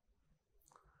තියෙන්නේ?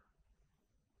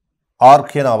 R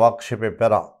කියන අවක්ෂේපේ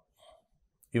පෙර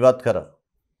ඉවත් කර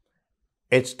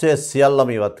H2S සියල්ලම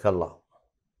ඉවත් කළා.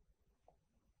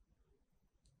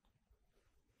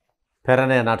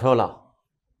 පෙරණය නටෝලා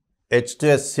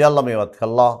H2S සියල්ලම ඉවත්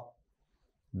කළා.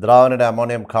 ද්‍රාවණයට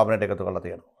ඇමෝනියම් කාබනේට් එකතු කරලා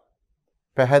තියෙනවා.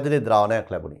 පැහැදිලි ද්‍රාවණයක්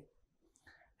ලැබුණේ.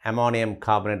 ඇමෝනියම්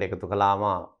කාබනේට් එකතු කළාම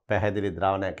පැහැදිලි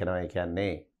ද්‍රාවණයක් වෙනවා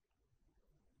කියන්නේ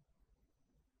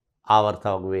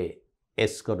ආවර්තවගුවේ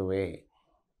S ගුණුවේ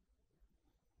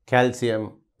කැල්සියම්,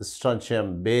 ස්ට්‍රොන්ෂියම්,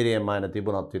 බේරියම් අයන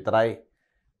තිබුණොත් විතරයි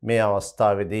මේ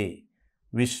අවස්ථාවේදී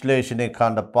විශ්ලේෂණය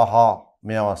කාණ්ඩ 5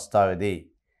 මේ අවස්ථාවේදී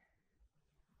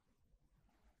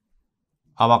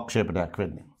අවක්ෂේපණයක්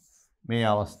වෙන්නේ. මේ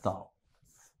අවස්ථාව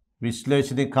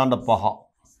විශ්ලේෂණික කාණ්ඩ 5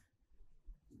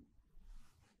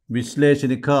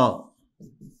 විශ්ලේෂණික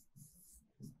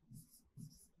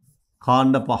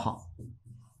කාණ්ඩ 5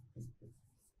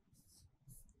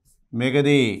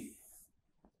 මේකදී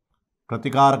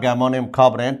ප්‍රතිකාරක ammonium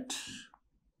carbonate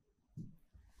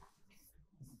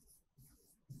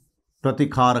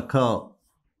ප්‍රතිකාරක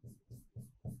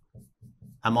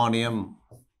ammonium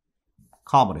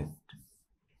carbonate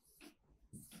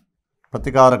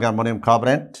ප්‍රතිකාරක ammonium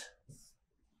carbonate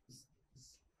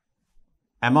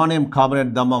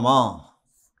දමම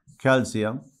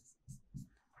calcium,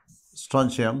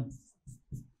 ස්ට්‍රොන්ෂියම්,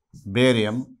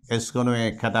 barium S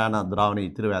ගුණයේ කැටයන ද්‍රාවණයේ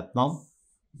ඉතිරිව ඇතනම්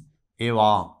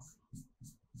ඒවා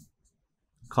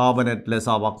කාබනේට් ලෙස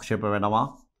අවක්ෂේප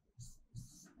වෙනවා.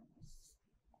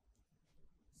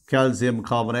 Calcium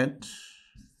carbonate,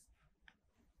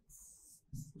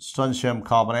 ස්ට්‍රොන්සියම්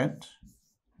carbonate,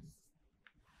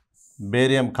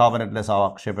 barium carbonate ලෙස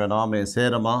අවක්ෂේප වෙනවා. මේ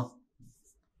සේරම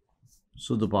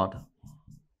සුදු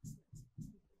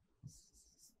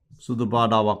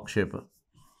පාට අවක්ෂේප.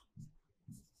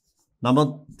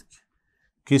 නමුත්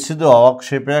කිසිදු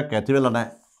අවක්ෂේපයක් ඇති වෙලා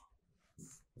නැහැ.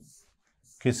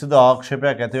 කිසිදු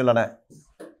අවක්ෂේපයක් ඇති වෙලා නැහැ.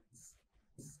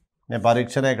 මේ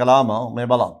පරීක්ෂණය කළාම මේ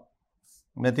බලන්න.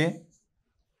 මෙති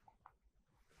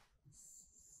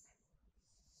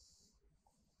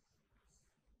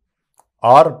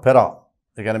R පෙරා.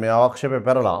 ඒ කියන්නේ මේ අවක්ෂේපය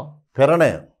පෙරලා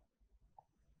පෙරණය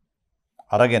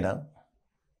අරගෙන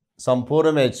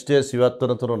සම්පූර්ණයෙන්ම HTS ඉවත්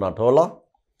වන තුරු නටවලා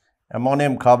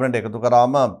ඇමෝනියම් කාබනේට් එකතු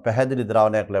කරාම පැහැදිලි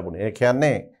ද්‍රාවණයක් ලැබුණේ. ඒ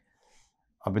කියන්නේ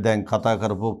අපි දැන් කතා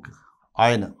කරපු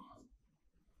අයන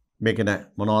මේක නෑ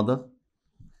මොනවද?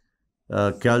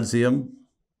 කැල්සියම්,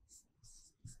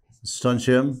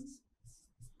 ස්ට්‍රොන්සියම්,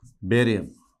 බේරියම්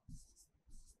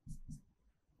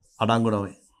අඩංගු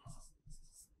නොවේ.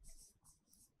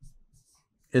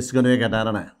 S ගුණයේ කැටයන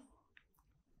නැහැ.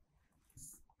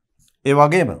 ඒ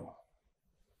වගේම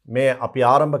මේ අපි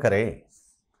ආරම්භ කරේ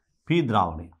P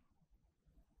ද්‍රාවණය.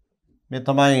 මේ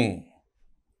තමයි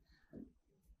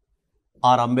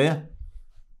ආරම්භය.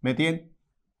 මේ තියෙන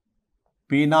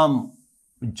P නම්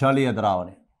ජලීය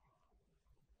ද්‍රාවණය.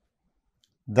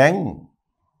 දැන්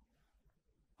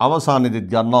අවසානයේදී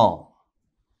ගන්නවා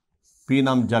P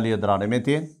නම් ජලීය ද්‍රාවණය. මේ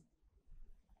තියෙන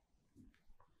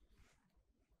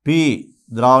P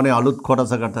ද්‍රාවණයේ අලුත්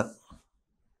කොටසකට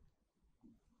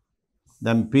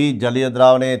දැන් P ජලීය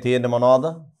ද්‍රාවණයේ තියෙන මොනවද?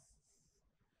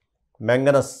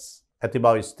 මැංගනස් ඇති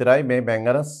බව ස්ථිරයි. මේ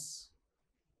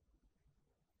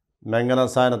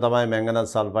මැංගනස් අයන තමයි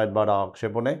මැංගනස් සල්ෆයිඩ් බවට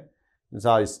අවක්ෂේපුනේ.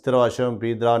 නිසා ස්ථිර වශයෙන්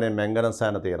P ද්‍රාවණයේ මැංගනස්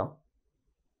අයන තියෙනවා.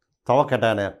 තව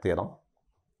කැටයනයක් තියෙනවා.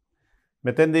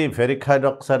 මෙතෙන්දී ෆෙරික්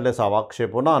හයිඩ්‍රොක්සයිඩ් ලෙස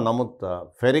අවක්ෂේප වුණා. නමුත්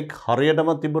ෆෙරික් හරියටම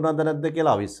තිබුණාද නැද්ද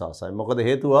කියලා අවිශ්වාසයි. මොකද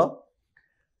හේතුව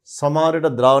සමහර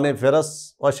විට ද්‍රාවණයේ ෆෙරස්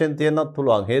වශයෙන් තියෙන්නත්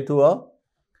පුළුවන්. හේතුව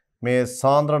මේ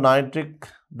සාන්ද්‍ර නයිට්‍රික්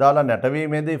දාලා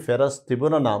නැටවීමේදී ෆෙරස්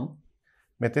තිබුණ නම්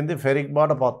මෙතෙන්දී ෆෙරික්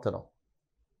බවට පත් වෙනවා.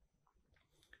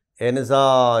 ඒ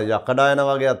නිසා යකඩායන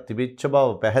වගේක් තිබිච්ච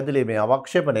බව පැහැදිලි මේ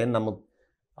අවක්ෂේපණයෙන්. නමුත්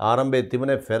ආරම්භයේ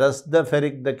තිබුණේ ෆෙරස්ද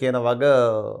ෆෙරික්ද කියන වග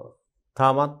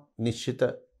තාමත් නිශ්චිත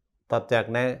තත්ත්වයක්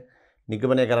නැහැ.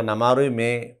 නිගමනය කරන්න අමාරුයි.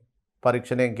 මේ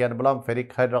පරීක්ෂණයෙන් කියන්න බලම් ෆෙරික්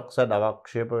හයිඩ්‍රොක්සයිඩ්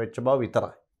අවක්ෂේප වෙච්ච බව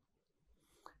විතරයි.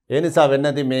 ඒ නිසා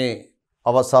වෙන්නේ නැති මේ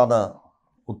අවසාන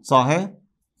උත්සාහය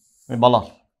මේ බලන්න.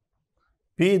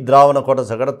 P ද්‍රාවණ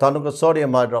කොටසකට තනුක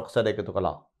සෝඩියම් හයිඩ්‍රොක්සයිඩ් එකතු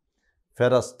කළා.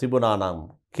 ෆෙරස් තිබුණා නම්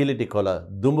කිලිටි කොළ,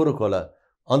 දුඹුරු කොළ,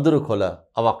 අඳුරු කොළ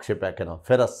අවක්ෂේපයක් වෙනවා.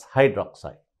 Ferrous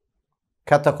hydroxide.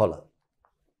 කැත කොළ.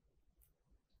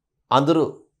 අඳුරු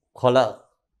කොළ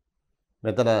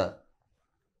මෙතන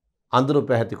අඳුරු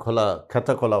පැහැති කොළ කැත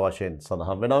කොළ වශයෙන්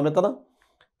සඳහන් වෙනවා. මෙතන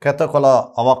කැත කොළ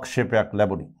අවක්ෂේපයක්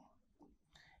ලැබුණි.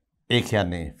 ඒ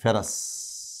කියන්නේ ෆෙරස්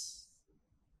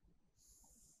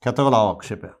කැත කොළ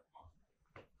අවක්ෂේපය.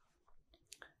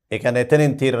 ඒ කියන්නේ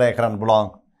එතනින් තීරණය කරන්න පුළුවන්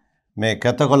මේ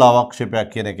කැත කොළ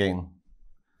අවක්ෂේපයක් කියන එකෙන්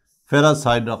ෆෙරස්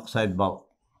හයිඩ්‍රොක්සයිඩ් බව.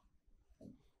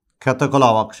 කැත කොළ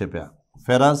අවක්ෂේපය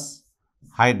ෆෙරස්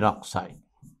හයිඩ්‍රොක්සයිඩ්.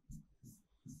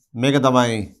 මේක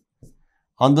තමයි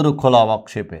අඳුරු කොළ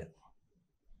අවක්ෂේපය.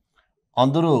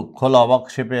 අඳුරු කොළ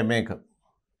අවක්ෂේපය මේක.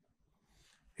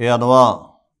 ඒ අනුව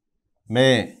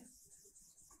මේ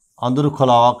අඳුරු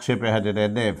කොළ අවක්ෂේපය හැටියට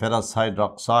එන්නේ ෆෙරස්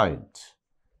හයිඩ්‍රොක්සයිඩ්.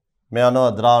 මේ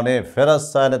අනුව ද්‍රාවණයේ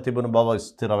ෆෙරස් අයන තිබුණු බව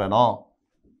ස්ථිර වෙනවා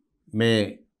මේ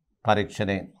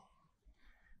පරීක්ෂණයෙන්.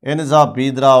 ඒ නිසා P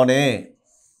ද්‍රාවණයේ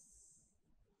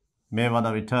මේ වන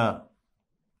විට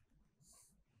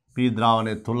P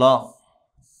ද්‍රාවණය තුල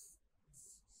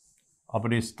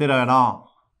අපිට ස්ථිර වෙන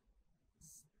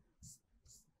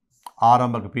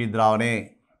ආරම්භක P ද්‍රාවණයේ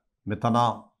මෙතන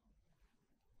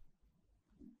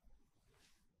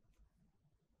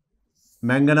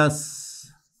මැංගනස්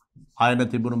අයන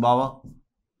තිබුණු බව,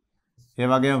 ඒ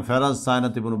වගේම ෆෙරස්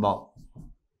අයන තිබුණු බව.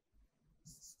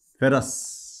 ෆෙරස්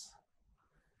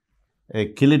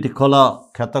ඒ කිලිටි කොළ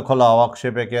කැත කොළ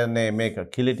අවක්ෂේපය කියන්නේ මේක.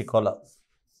 කිලිටි කොළ,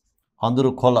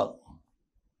 අඳුරු කොළ,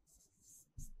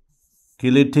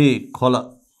 කිලිටි කොළ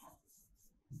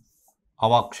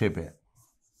අවක්ෂේපය.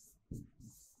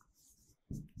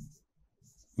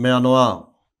 මේ අනුව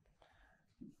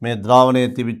මේ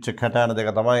ද්‍රාවණයේ තිබිච්ච කැටයන දෙක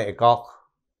තමයි එකක්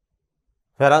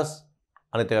ෆෙරස්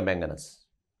අනිත් එක මැංගනස්.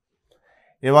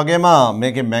 ඒ වගේම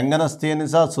මේකේ මැංගනස් තියෙන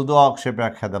නිසා සුදු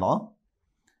ආක්ෂේපයක් හැදෙනවා.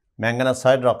 මැංගනස්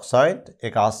හයිඩ්‍රොක්සයිඩ්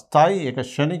ඒක අස්ථායි ඒක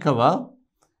ෂණිකව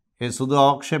ඒ සුදු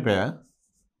අවක්ෂේපය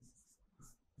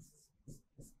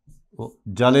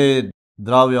ජලයේ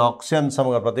ද්‍රව්‍ය ඔක්සිජන්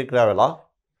සමග ප්‍රතික්‍රියා වෙලා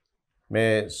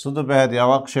මේ සුදු පැහැති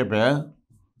අවක්ෂේපය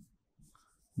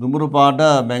දුඹුරු පාට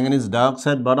මැංගනීස්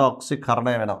ඩයොක්සයිඩ් බවට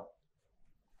ඔක්සිකරණය වෙනවා.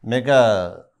 මේක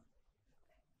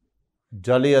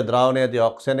ජලීය ද්‍රාවණයේ ඇති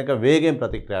ඔක්සිජන් එක වේගයෙන්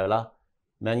ප්‍රතික්‍රියා වෙලා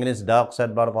මැංගනීස්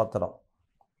ඩයොක්සයිඩ් බවට පත් වෙනවා.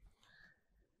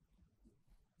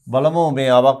 බලමු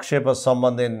මේ අවක්ෂේප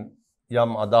සම්බන්ධයෙන්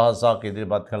යම් අදහසක්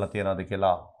ඉදිරිපත් කරලා තියෙනවද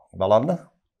කියලා බලන්න.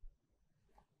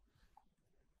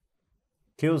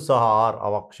 Q සහ R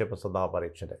අවක්ෂේප සදා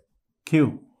පරීක්ෂණය. Q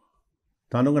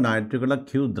තනුක නයිට්‍රික් වල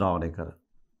Q ද්‍රාවණය කර.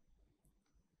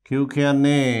 Q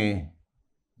කියන්නේ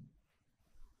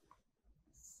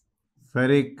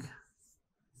ෆෙරික්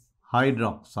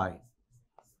හයිඩ්‍රොක්සයිඩ්.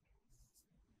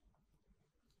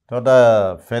 තොට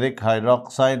ෆෙරික්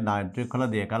හයිඩ්‍රොක්සයිඩ් නයිට්‍රික්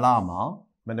වල දිය කලාම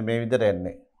මෙන්න මේ විදිහට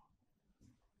එන්නේ.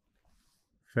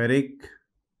 ෆෙරික්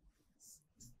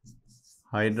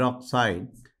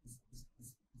හයිඩ්‍රොක්සයිඩ්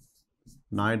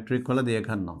නයිට්‍රික් වල දිය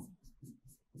කරනවා.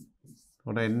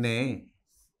 තොට එන්නේ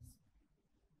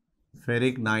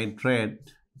ෆෙරික්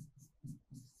නයිට්‍රේට්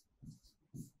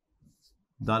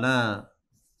ධන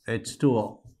H2O.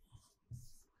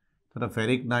 තොට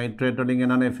ෆෙරික් නයිට්‍රේට් වලින්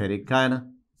එනනේ ෆෙරික් අයන.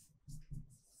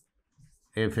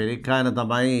 ඒ ෆෙරික් අයන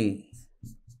තමයි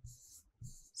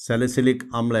සැලිසිලික්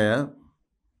අම්ලය.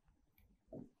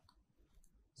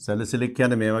 සැලිසිලික්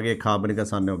කියන්නේ මේ වගේ කාබනික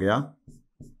සංයෝගයක්.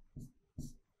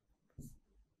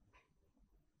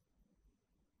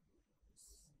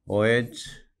 OH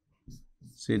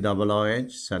COOH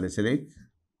සැලිසිලික්.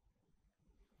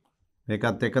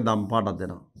 මේකත් එක්ක දම් පාටක්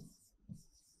දෙනවා.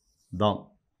 දම්.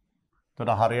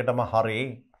 එතකොට හරියටම හරි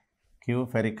Q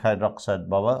ෆෙරික් හයිඩ්‍රොක්සයිඩ්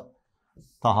බව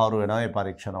තහවුරු වෙනවා මේ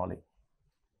පරීක්ෂණ වලින්.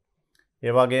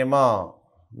 ඒ වගේම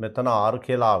මෙතන R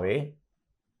කියලා ආවේ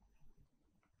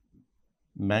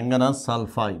මැංගනස්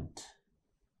සල්ෆයිඩ්.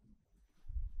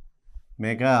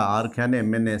 මේක R කියන්නේ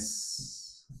MnS.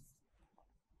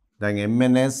 දැන්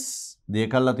MnS දිය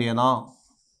කරලා තියෙනවා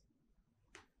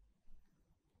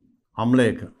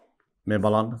අම්ලයක. මේ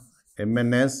බලන්න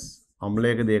MnS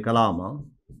අම්ලයක දිය කළාම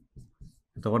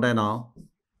එතකොට එනවා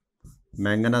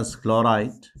මැංගනස්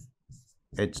ක්ලෝරයිඩ්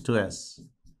H2S.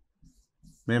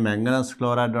 මේ මැංගනස්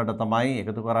ක්ලෝරයිඩ් වලට තමයි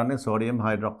එකතු කරන්නේ සෝඩියම්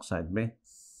හයිඩ්‍රොක්සයිඩ් මේ.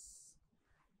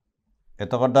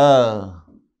 එතකොට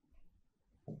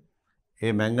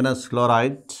මේ මැංගනස්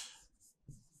ක්ලෝරයිඩ්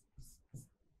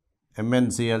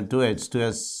MnCl2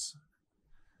 H2S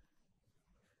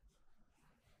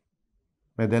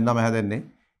මේ දෙන්නම හැදෙන්නේ.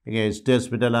 ඒක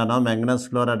H2S පිටලා යනවා මැංගනස්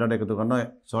ක්ලෝරයිඩ් වලට එකතු කරනවා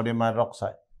සෝඩියම්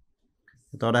හයිඩ්‍රොක්සයිඩ්.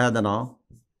 එතකොට හැදෙනවා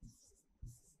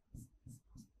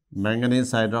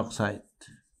මැංගනීස් හයිඩ්‍රොක්සයිඩ්.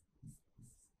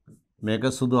 මේක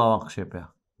සුදු අවක්ෂේපයක්.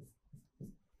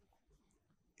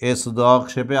 ඒ සුදු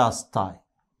අවක්ෂේපය අස්ථායි.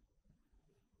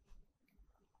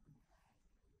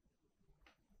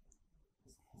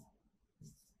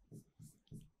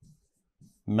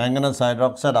 මැංගනස්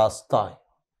හයිඩ්‍රොක්සයිඩ් අස්ථායි.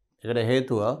 ඒකට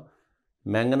හේතුව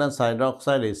මැංගනස්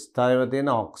හයිඩ්‍රොක්සයිඩ් ස්ථායීව තියෙන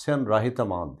ඔක්සිජන් රහිත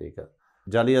මාධ්‍යයක.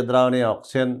 ජලීය ද්‍රාවණයේ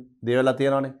ඔක්සිජන් දිය වෙලා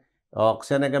තියෙනවනේ.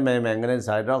 ඔක්සිජන් එක මේ මැංගනීස්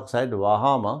හයිඩ්‍රොක්සයිඩ්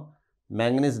වහාම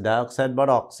මැංගනීස් ඩයොක්සයිඩ්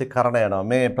බවට ඔක්සිකරණය වෙනවා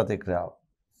මේ ප්‍රතික්‍රියාව.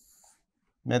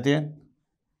 මේ තියෙන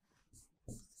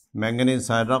මැංගනීස්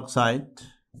හයිඩ්‍රොක්සයිඩ්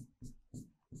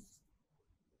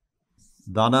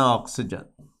ධන ඔක්සිජන්.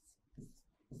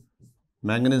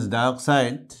 මැංගනීස්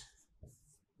ඩයොක්සයිඩ්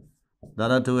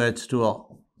ධන 2H2O.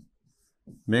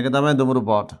 මේක තමයි දුඹුරු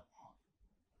පාට.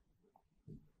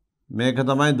 මේක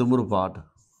තමයි දුඹුරු පාට.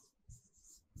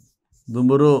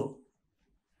 දුඹුරු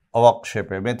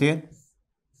අවක්ෂේපය මේ තියෙන.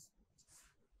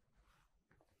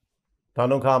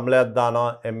 තනුක අම්ලයක්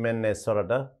දානවා MnS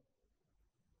වලට.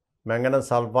 මැංගනස්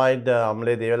සල්ෆයිඩ්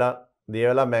අම්ලය දිය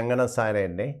වෙලා මැංගනස් අයන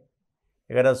එන්නේ.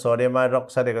 ඒකට සෝඩියම්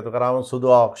හයිඩ්‍රොක්සයිඩ් එකතු කරාම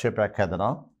සුදු අවක්ෂේපයක්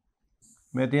හැදෙනවා.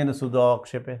 මේ තියෙන සුදු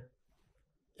අවක්ෂේපය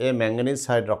ඒ මැංගනීස්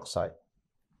හයිඩ්‍රොක්සයිඩ්.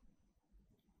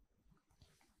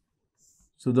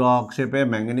 සුදු අවක්ෂේපය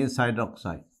මැංගනීස්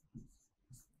හයිඩ්‍රොක්සයිඩ්.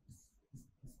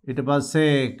 ඊට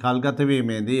පස්සේ කල්ගත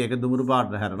වීමේදී ඒක දුඹුරු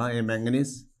පාටට හැරෙනවා ඒ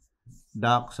මැංගනීස්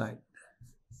ඩයොක්සයිඩ්.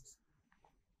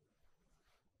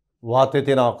 වාතයේ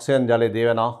තියෙන ඔක්සිජන් ජලයේ දිය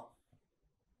වෙනවා.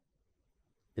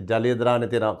 ඒ ජලීය ද්‍රාවණයේ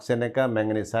තියෙන ඔක්සිජන් එක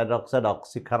මැංගනීස් හයිඩ්‍රොක්සයිඩ්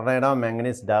ඔක්සිකරණය වෙනවා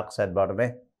මැංගනීස් ඩයොක්සයිඩ් බවට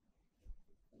මේ.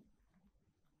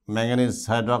 මැංගනීස්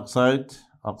හයිඩ්‍රොක්සයිඩ්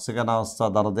ඔක්සිකරණ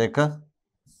අවස්ථා ධන 2.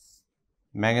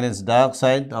 මැංගනීස්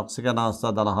ඩයොක්සයිඩ් ඔක්සිකරණ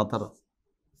අවස්ථා ධන 4.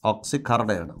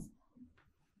 ඔක්සිකරණය වෙනවා.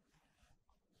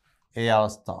 ඒ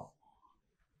අවස්ථාව.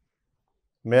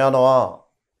 මේ අනවා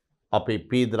අපි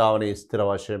P ද්‍රාවණයේ ස්ථිර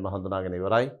වශයෙන්ම හඳුනාගෙන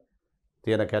ඉවරයි.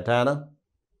 තියෙන කැටයන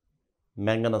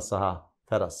මැංගනස් සහ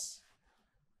ෆෙරස්.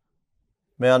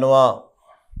 මේ අනුව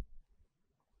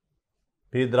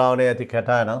පී ද්‍රාවණයේ ඇති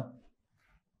කැටයන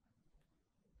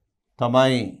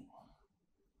තමයි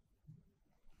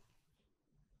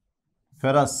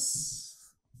ෆෙරස්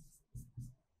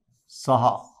සහ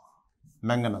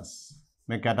මැංගනස්.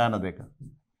 මේ කැටයන දෙක.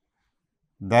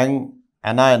 දැන්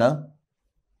ඇනයන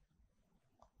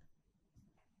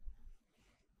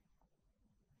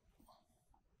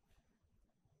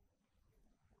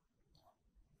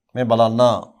මේ බලන්න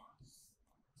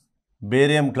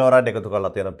බේරියම් ක්ලෝරයිඩ් එකතු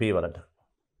කරලා තියෙන P වලට.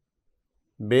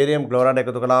 බේරියම් ක්ලෝරයිඩ්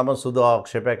එකතු කළාම සුදු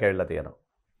අවක්ෂේපයක් ඇවිල්ලා තියෙනවා.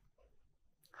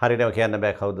 හරියටම කියන්න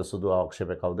බෑ කවුද සුදු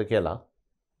අවක්ෂේපය කවුද කියලා.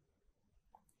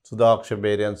 සුදු අවක්ෂේප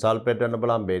බේරියම් සල්ෆේට් වෙන්න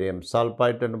බලන්න, බේරියම්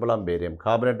සල්ෆයිඩ් වෙන්න බලන්න, බේරියම්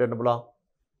කාබනේට් වෙන්න බලන්න.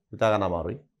 හිතා ගන්න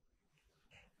අමාරුයි.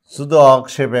 සුදු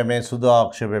අවක්ෂේපය මේ සුදු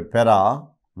අවක්ෂේපය පෙරා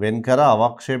වෙන් කර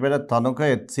අවක්ෂේපයට තනුක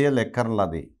HCl එක් කරන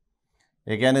ලදී.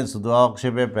 ඒ කියන්නේ සුදු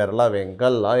අවක්ෂේපය පෙරලා වෙන්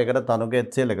කළා ඒකට තනුක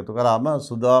HCl එකතු කරාම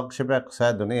සුදු අවක්ෂේපයක්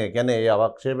සෑදුනේ. ඒ කියන්නේ ඒ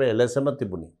අවක්ෂේපය එලෙසම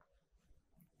තිබුණේ.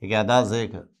 ඒක අදහස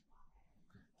ඒක.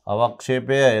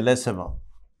 අවක්ෂේපය එලෙසම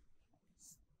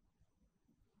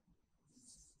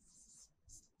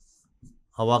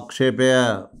අවක්ෂේපය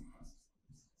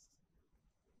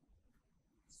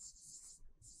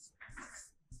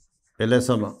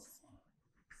එලෙසම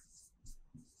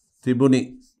තිබුණි.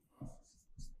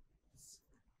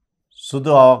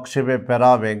 සුදු අවක්ෂේපය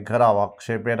පෙරා වෙන් කර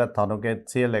අවක්ෂේපයට තනුක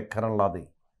HCl එක් කරන ලදී.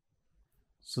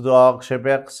 සුදු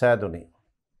අවක්ෂේපයක් සෑදුනි.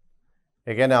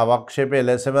 ඒ කියන්නේ අවක්ෂේපය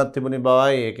එලෙසම තිබුණි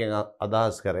බවයි ඒකෙන්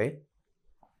අදහස් කරේ.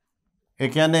 ඒ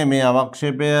කියන්නේ මේ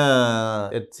අවක්ෂේපය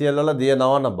HCl වල දිය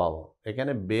නවන බව. ඒ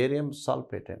කියන්නේ බේරියම්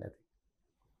සල්ෆේට් නැති.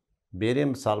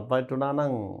 බේරියම් සල්ෆයිඩ් උනා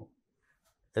නම්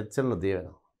HCl වල දිය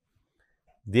වෙනවා.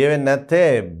 දිය වෙන්නේ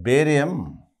නැත්තේ බේරියම්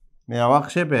මේ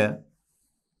අවක්ෂේපය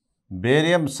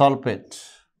barium sulfate.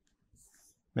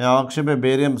 මේ අවක්ෂේපය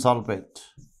barium sulfate.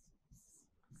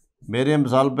 barium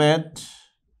sulfate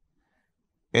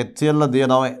HCl ला दिया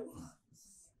नाव है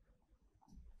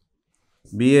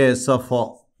BaSO4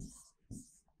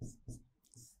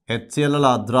 HCl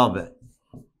ला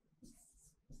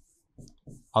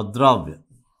अद्राव्य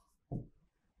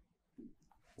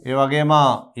ඒ වගේම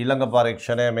ඊළඟ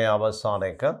පරීක්ෂණය මේ අවසාන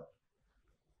එක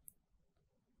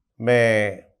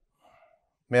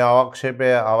මේ අවක්ෂේපය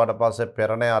ආවට පස්සේ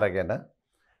පෙරණය අරගෙන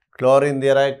ක්ලෝරින්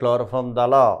දියරයි ක්ලෝරෝෆෝම්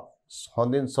දාලා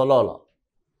හොඳින් සොලවලා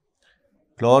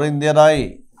ක්ලෝරින් දියරයි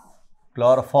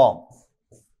ක්ලෝරෝෆෝම්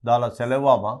දාලා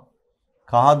සැලෙවුවම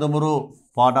කහ දුමුරු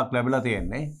පාටක් ලැබිලා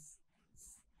තියෙන්නේ.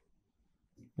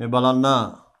 මේ බලන්න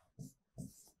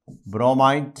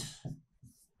බ්‍රෝමයිඩ්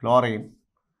ක්ලෝරින්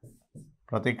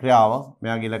ප්‍රතික්‍රියාව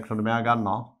මෙයාගේ ඉලෙක්ට්‍රෝන මෙයා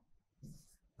ගන්නවා.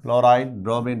 ක්ලෝරයිඩ්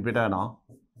බ්‍රෝමින් පිට යනවා.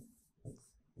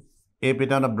 ඒ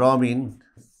පිටන බ්‍රෝමින්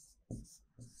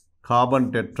කාබන්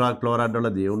ටෙට්‍රා ක්ලෝරයිඩ් වල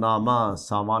දී වුණාම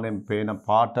සාමාන්‍යයෙන් පේන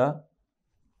පාට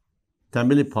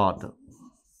තැඹිලි පාට.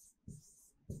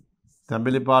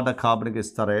 තැඹිලි පාට කාබනික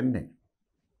ස්තරය එන්නේ.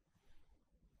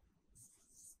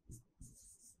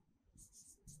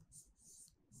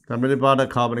 තැඹිලි පාට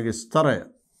කාබනික ස්තරය.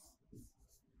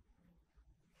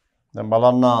 දැන්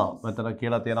බලන්න මෙතන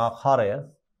කියලා තියෙන ආකාරය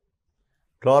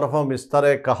ක්ලෝරෝෆෝම්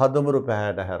ස්තරයේ කහදුමුරු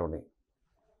පැහැයට හැරුණේ.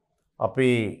 අපි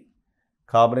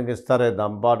කාබනික ස්තරය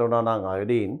දම් පාට වුණා නම්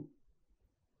අයඩීන්.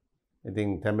 ඉතින්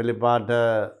තැඹිලි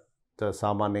පාටට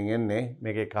සාමාන්‍යයෙන් එන්නේ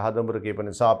මේකේ කහදුමුරු කීප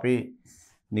නිසා අපි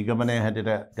නිගමනය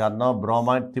හැටියට ගන්නවා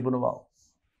බ්‍රෝමයිඩ් තිබුණ බව.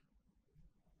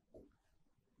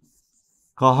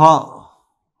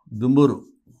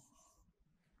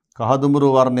 කහදුමුරු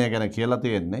වර්ණය ගැන කියලා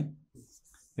තියෙන්නේ.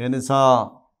 ඒ නිසා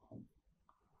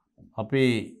අපි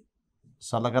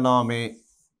සලකනවා මේ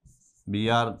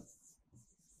BR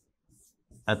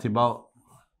ඇති බව.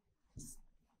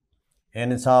 ඒ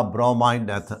නිසා බ්‍රෝමයිඩ්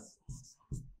ඇත.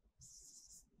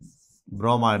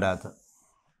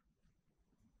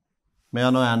 මේ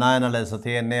අනුව ඇනයන ලෙස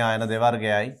තියෙන්නේ අයන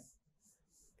දෙවර්ගයයි.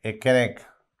 එක්කෙනෙක්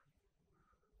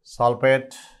සල්ෆේට්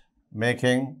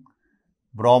මේකින්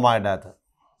බ්‍රෝමයිඩ් ඇත.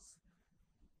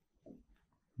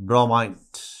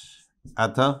 bromide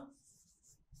ඇත.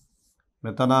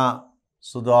 මෙතන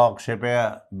සුදු ආක්ෂේපය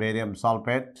barium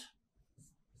sulfate.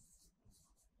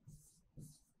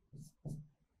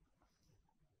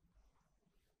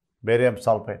 barium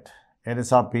sulfate. ඒ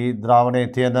නිසා P ද්‍රාවණයේ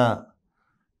තියෙන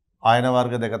අයන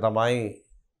වර්ග දෙක තමයි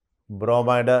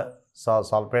bromide සහ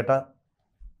sulfate.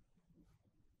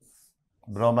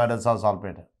 bromide සහ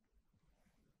sulfate.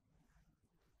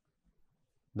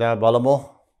 දැන් බලමු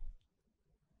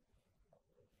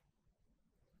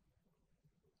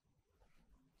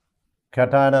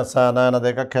කැටයන සහ ඇනයන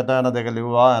දෙක. කැටයන දෙක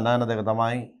ලිව්වා. ඇනයන දෙක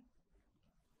තමයි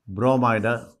බ්‍රෝමයිඩ්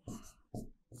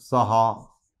සහ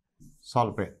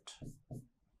සල්ෆේට්.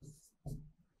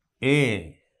 A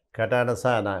කැටයන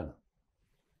සයනයින්.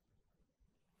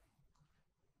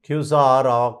 Q සහ R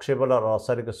ආක්ෂේපවල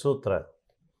රසායනික සූත්‍රය.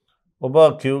 ඔබ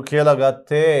Q කියලා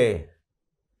ගත්තේ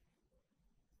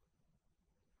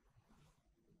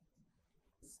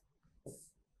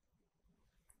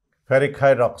ferric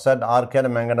hydroxide, R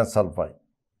කියන්නේ manganese sulfide.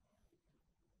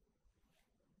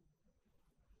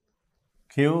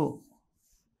 Q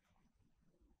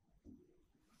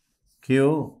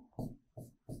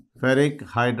ferric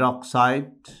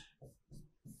hydroxide,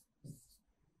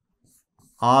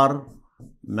 R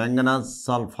manganese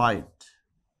sulfide.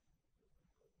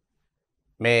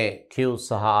 මේ Q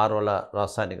සහ R වල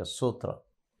රසායනික සූත්‍ර.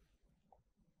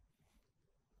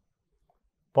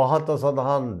 පහත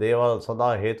සඳහන් දේවල්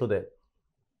සඳහා හේතු දෙන්න.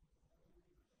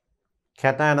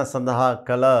 කැටයන සඳහා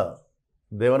කළ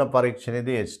දෙවන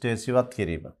පරීක්ෂණයේදී H2S ඉවත්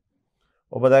කිරීම.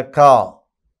 ඔබ දැක්කා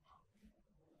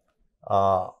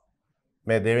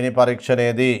මේ දෙවෙනි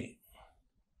පරීක්ෂණයේදී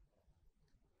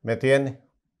මේ තියෙන්නේ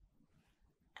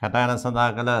කැටයන සඳහා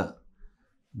කළ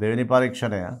දෙවෙනි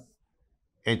පරීක්ෂණය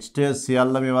H2S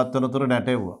සියල්ලම ඉවත් වනතුරු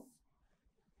නැටෙව්වා.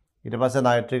 ඊට පස්සේ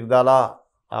නයිට්‍රික් දාලා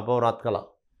ආපහු රත් කළා.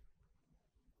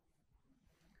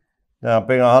 දැන්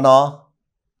අපෙන් අහනවා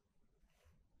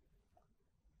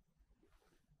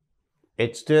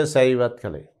H2S ඇයි ඉවත්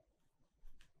කළේ?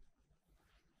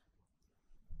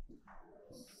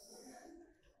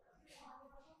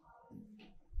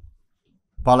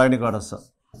 පළවෙනි කොටස.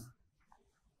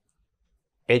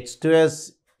 H2S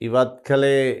ඉවත්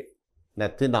කළේ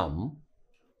නැතිනම්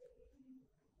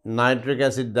නයිට්‍රික්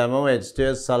ඇසිඩ් දැම්මම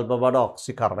H2S සල්ෆර් බඩ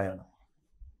ඔක්සිකරණය වෙනවා.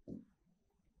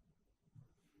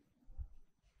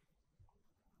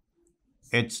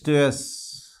 H2S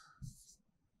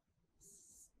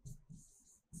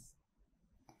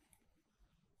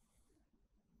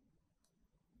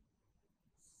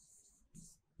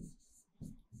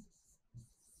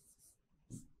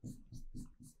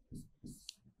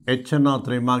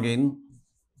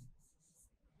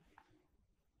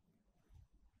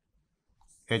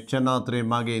HNO3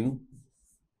 මගින්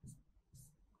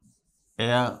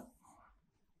එය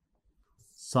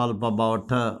සල්ෆර්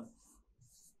බවට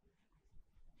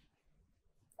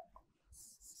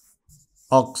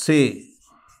ඔක්සිකරණය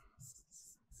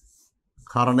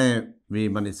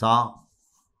වීම නිසා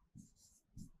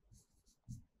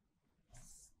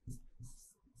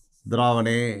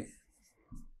ද්‍රාවණයේ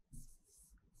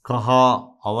කහ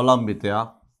අවලම්බිතයක්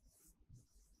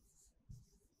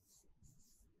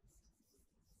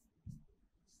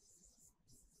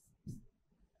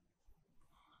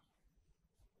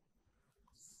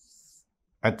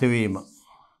ඇතිවීම.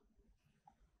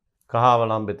 කහ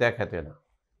අවලම්බිතයක් ඇති වෙනවා.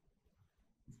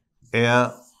 එය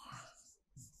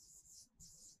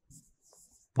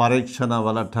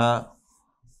පරීක්ෂණවලට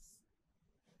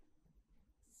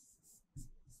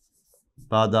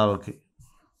බාධාවකි.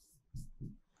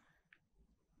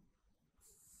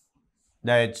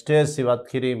 දැන් H2S ඉවත්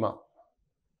කිරීම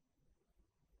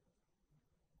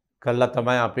කළා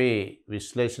තමයි අපි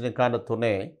විශ්ලේෂණ කාණ්ඩ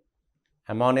 3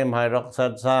 ඇමෝනියම්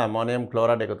හයිඩ්‍රොක්සයිඩ් සහ ඇමෝනියම්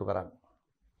ක්ලෝරයිඩ් එකතු කරන්නේ.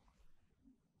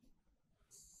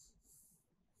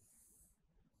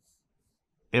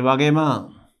 ඒ වගේම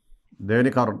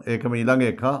දෙවෙනි කරුණ ඒකම ඊළඟ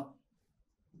එක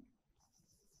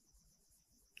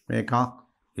මේක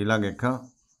ඊළඟ එක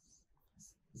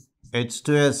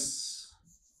H2S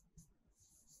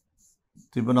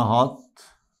තිබුණහොත්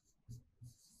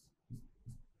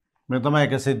මේ තමයි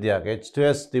එක සිද්ධියක්.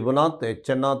 H2S තිබුණත්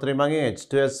HNO3 මගින්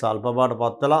H2S සල්ෆර් බවට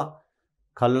පත් වෙලා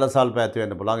කල්ල සල්ෆර් ඇති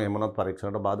වෙන්න පුළුවන්. එහෙම වුණොත්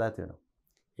පරීක්ෂණයට බාධා ඇති වෙනවා.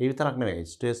 ඒ විතරක් නෙවෙයි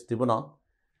H2S තිබුණා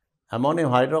ඇමෝනියම්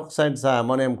හයිඩ්‍රොක්සයිඩ් සහ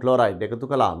ඇමෝනියම් ක්ලෝරයිඩ් එකතු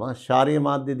කළාම ශාරීය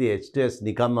මාධ්‍යයේදී H2S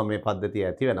නිකම්ම මේ පද්ධතිය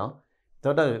ඇති වෙනවා.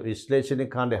 එතකොට විශ්ලේෂණ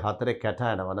කාණ්ඩේ 4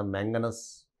 කැටයන වන මැංගනස්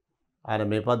අර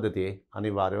මේ පද්ධතියේ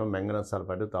අනිවාර්යයෙන්ම මැංගනස්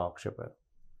සල්ෆයිඩ් තාක්ෂේප වෙනවා.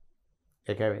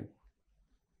 ඒකයි වෙන්නේ.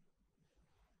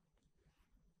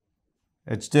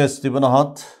 H2S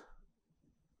තිබුණහොත්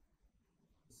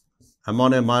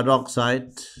ammonium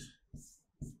hydroxide,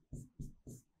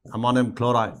 ammonium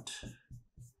chloride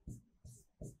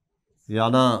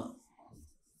යන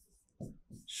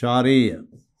ශාරීය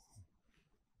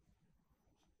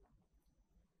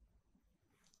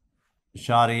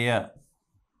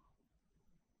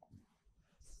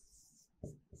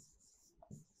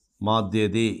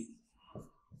මාධ්‍යයේදී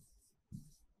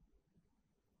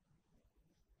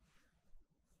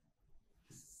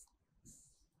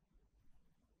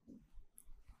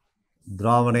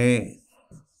ද්‍රාවණයේ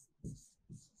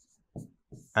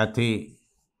ඇති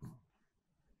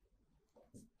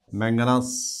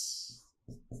මැංගනස්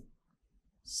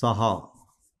සහ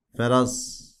ෆෙරස්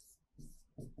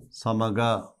සමග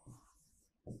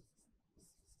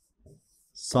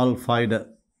සල්ෆයිඩ්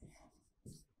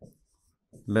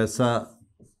ලෙස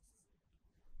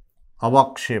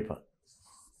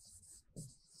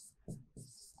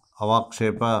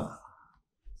අවක්ෂේප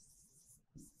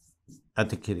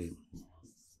ඇති කිරීම.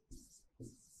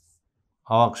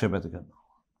 අවක්ෂේප ඇති කරනවා.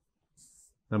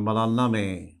 දැන් බලන්න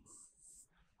මේ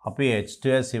අපි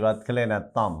H2S ඉවත් කළේ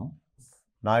නැත්නම්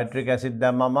නයිට්‍රික් ඇසිඩ්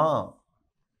දැම්මම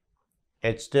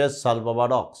H2S සල්ෆර්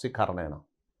බඩ ඔක්සිකරණය වෙනවා.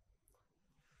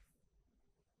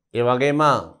 ඒ වගේම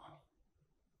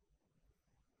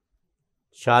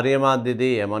ශාරීය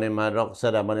මාධ්‍යදී ඇමෝනියම්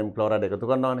හයිඩ්‍රොක්සයිඩ් ඇමෝනියම් ක්ලෝරයිඩ් එකතු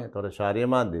කරනවානේ. ඒතකොට ශාරීය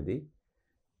මාධ්‍යදී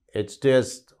H2S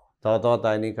තව තවත්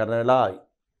අයනීකරණය වෙලා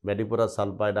වැඩිපුර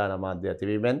සල්ෆයිඩ් ආයන මාධ්‍ය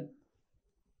ඇතිවීමෙන්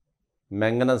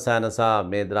මැංගනස් ආයන සහ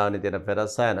මේ ද්‍රාවණයේ තියෙන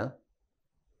ෆෙරස් ආයන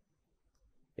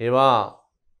ඒවා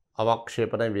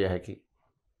අවක්ෂේපණය විය හැකි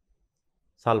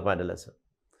සල්ෆයිඩ් ලෙස.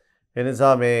 ඒ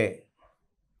නිසා මේ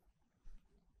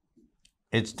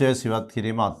H2S ඉවත්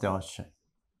කිරීම අත්‍යවශ්‍යයි.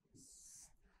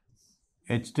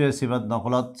 H2S ඉවත්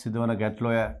නොකළොත් සිදුවන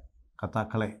ගැටලුව කතා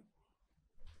කළේ.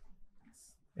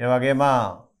 ඒ වගේම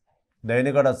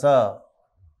දෙවෙනි කොටස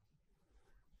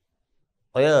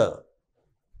ඔය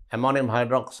ඇමෝනියම්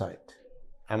හයිඩ්‍රොක්සයිඩ්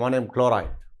ඇමෝනියම්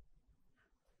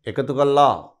ක්ලෝරයිඩ් එකතු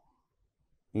කළා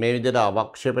මේ විදිහට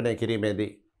අවක්ෂේපණය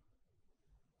කිරීමේදී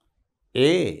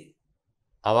ඒ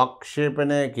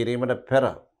අවක්ෂේපණය කිරීමට පෙර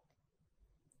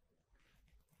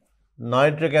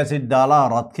නයිට්‍රික් ඇසිඩ් දාලා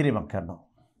රත් කිරීමක් කරනවා.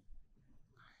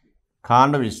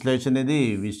 කාණ්ඩ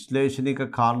විශ්ලේෂණයේදී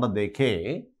විශ්ලේෂණික කාණ්ඩ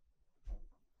දෙකේ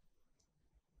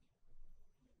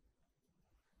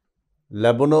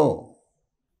ලැබුණු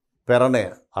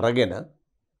පෙරණය අරගෙන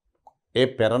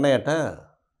ඒ පෙරණයට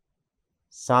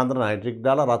සාන්ද්‍ර නයිට්‍රික්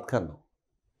දාලා රත් කරනවා.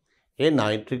 ඒ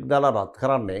නයිට්‍රික් දාලා රත්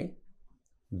කරන්නේ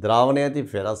ද්‍රාවණයේ ඇති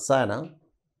ෆෙරස් ආයන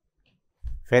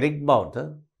ෆෙරික්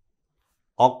බවට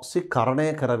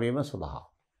ඔක්සිකරණය කරවීම සඳහා.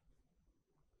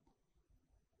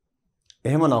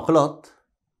 එහෙම නොකළොත්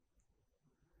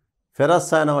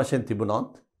ෆෙරස් ආයන වශයෙන්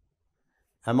තිබුණොත්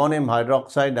ඇමෝනියම්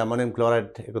හයිඩ්‍රොක්සයිඩ් ඇමෝනියම්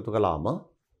ක්ලෝරයිඩ් එකතු කළාම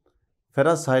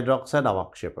ෆෙරස් හයිඩ්‍රොක්සයිඩ්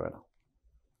අවක්ෂේප වෙනවා.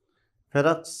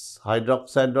 ෆෙරස්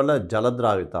හයිඩ්‍රොක්සයිඩ් වල ජල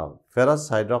ද්‍රාවිතාව ෆෙරස්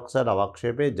හයිඩ්‍රොක්සයිඩ්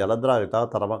අවක්ෂේපයේ ජල ද්‍රාවිතාව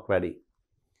තරමක් වැඩි.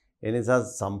 ඒ නිසා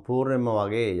සම්පූර්ණයෙන්ම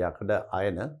වගේ යකඩ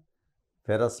අයන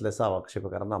ෆෙරස් ලෙස අවක්ෂේප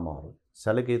කරන්න අමාරුයි.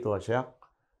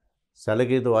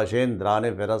 සැලකිය යුතු වශයෙන්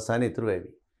ද්‍රාවණයේ ෆෙරස් අයන ඉතුරු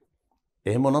වෙවි.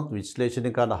 එහෙම වුණොත්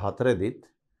විශ්ලේෂණික කාණ්ඩ හතරෙදිත්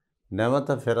නැවත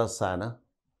ෆෙරස් අයන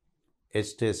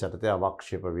H2S යටතේ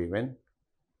අවක්ෂේප වීමෙන්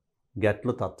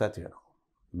ගැටලු තත්ත්ව ඇති වෙනවා.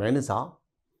 මේ නිසා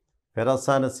ෆෙරස්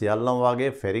අයන සියල්ලම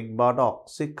වගේ ෆෙරික් බවට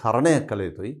ඔක්සිකරණය කළ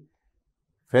යුතුයි.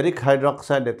 ෆෙරික්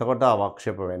හයිඩ්‍රොක්සයිඩ් එතකොට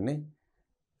අවක්ෂේප වෙන්නේ.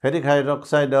 ෆෙරික්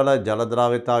හයිඩ්‍රොක්සයිඩ් වල ජල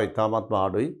ද්‍රාවිතාව ඉතාමත්ම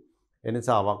අඩුයි. ඒ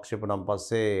නිසා අවක්ෂේප නම්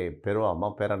පස්සේ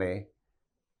පෙරුවම පෙරණේ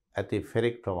ඇති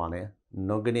ෆෙරික් ප්‍රමාණය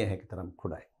නොගැනිය හැකි තරම්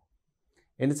කුඩායි.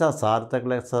 ඒ නිසා සාර්ථක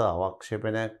ලෙස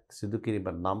අවක්ෂේපණයක් සිදු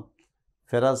කිරීමට නම්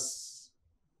ෆෙරස්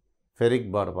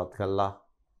ෆෙරික් බවට පත් කළා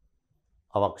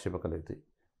අවක්ෂේප කළ යුතුයි.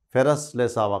 ෆෙරස්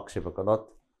ලෙස අවක්ෂේප කළොත්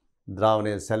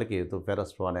ද්‍රාවණයේ සැලකිය යුතු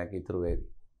ෆෙරස් ප්‍රමාණයක් ඉතුරු වේවි.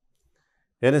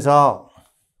 ඒ නිසා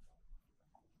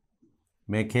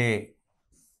මේකේ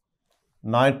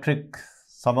නයිට්‍රික්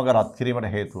සමග රත්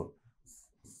කිරීමට හේතුව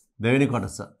දෙවෙනි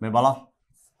කොටස මේ බලන්න.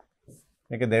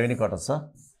 මේක දෙවෙනි කොටස.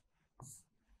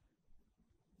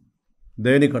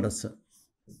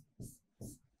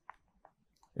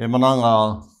 එමනම්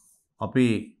අපි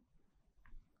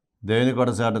දෙවෙනි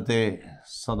කොටස යටතේ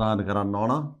සඳහන් කරන්න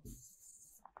ඕන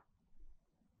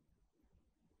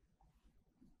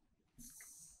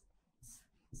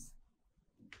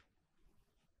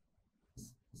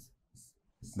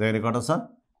දෙවෙනි කොටස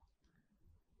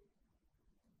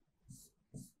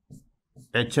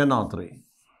HNO3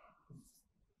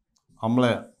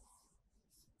 අම්ලය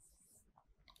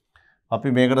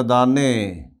අපි මේකට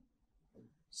දාන්නේ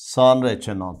සාන්ද්‍ර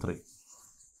HNO3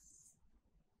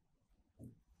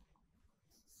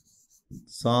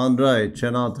 සාන්ද්‍ර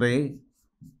HNO3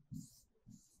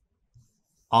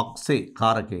 ඔක්සි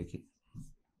කාරකයකි.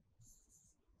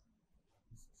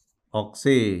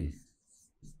 ඔක්සි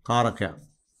කාරකයක්.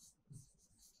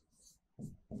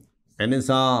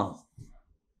 එනිසා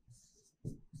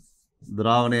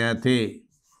ද්‍රාවණයේ ඇති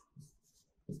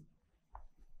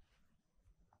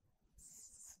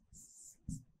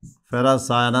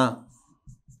ෆෙරස් ආයන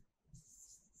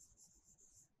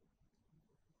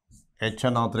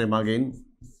HNO3 මගින්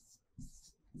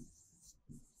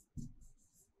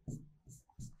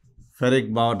ෆෙරික්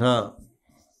බවට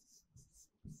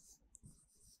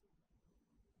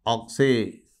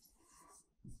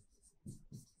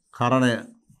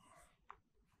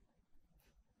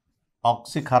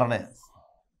ඔක්සිකරණය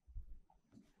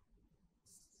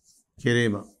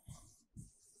කිරීම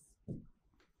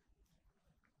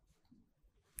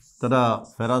තර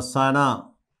ෆෙරස් අයන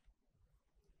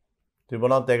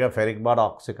තිබුණත් ඒක ෆෙරික් බාඩ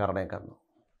ඔක්සිකරණය කරනවා.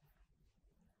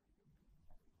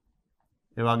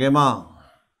 ඒ වගේම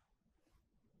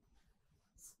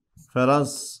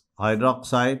ෆෙරස්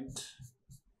හයිඩ්‍රොක්සයිඩ්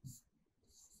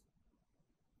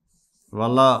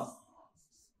වල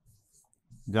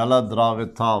ජල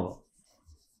ද්‍රාව්‍යතාව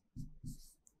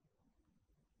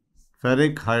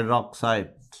ෆෙරික්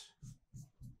හයිඩ්‍රොක්සයිඩ්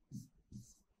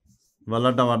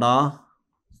වලට වඩා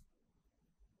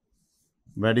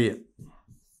වැඩිය.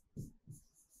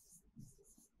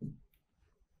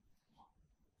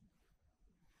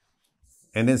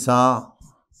 එනිසා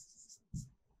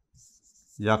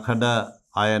යකඩ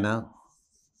අයන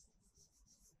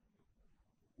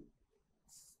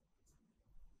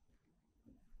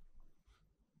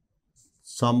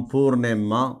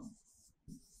සම්පූර්ණයෙන්ම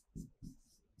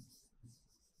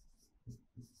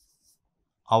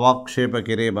අවක්ෂේප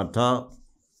කිරීමට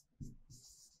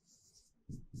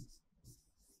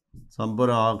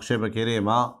සම්පූර්ණ අවක්ෂේප කිරීම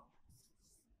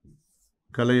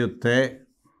කළ යුත්තේ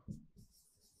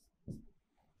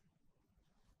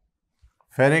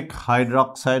ෆෙරික්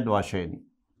හයිඩ්‍රොක්සයිඩ් වශයෙනි.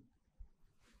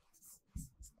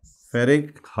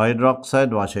 ෆෙරික්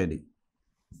හයිඩ්‍රොක්සයිඩ් වශයෙනි.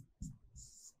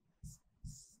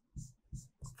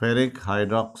 ෆෙරික්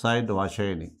හයිඩ්‍රොක්සයිඩ්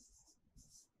වශයෙනි.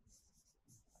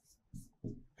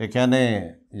 ඒ කියන්නේ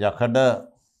යකඩ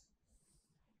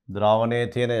ද්‍රාවණයේ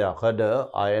තියෙන යකඩ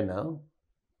අයන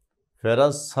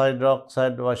ෆෙරස්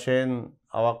හයිඩ්‍රොක්සයිඩ් වශයෙන්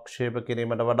අවක්ෂේප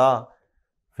කිරීමට වඩා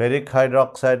ෆෙරික්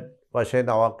හයිඩ්‍රොක්සයිඩ් වශයෙන්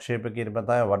අවක්ෂේප කිරීම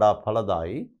තමයි වඩා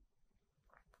ඵලදායී.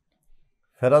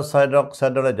 ෆෙරස්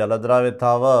හයිඩ්‍රොක්සයිඩ් වල ජල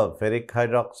ද්‍රාව්‍යතාව ෆෙරික්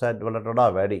හයිඩ්‍රොක්සයිඩ් වලට වඩා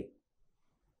වැඩි.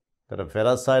 ඒතර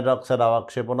ෆෙරස් හයිඩ්‍රොක්සයිඩ්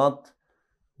අවක්ෂේප වුණත්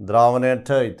ද්‍රාවණයට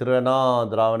ඉතුරු වෙන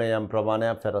ද්‍රාවණයේ යම්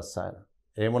ප්‍රමාණයක් ෆෙරස් අයන.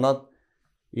 එහෙම වුණත්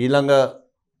ඊළඟ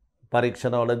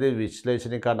පරීක්ෂණවලදී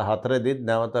විශ්ලේෂණික කඩ 4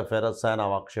 නැවත ෆෙරස් අයන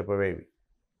අවක්ෂේප වේවි.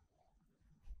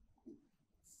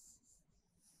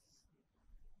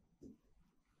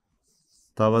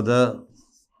 තවද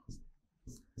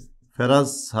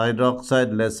ෆෙරස්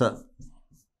හයිඩ්‍රොක්සයිඩ් ලෙස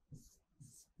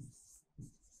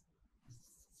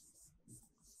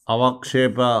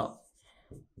අවක්ෂේප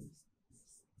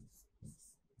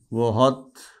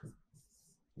වොහොත්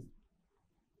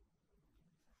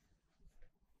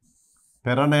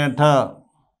පෙරණයට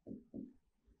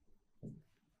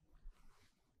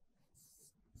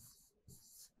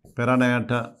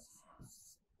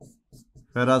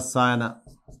ෆෙරස් අයන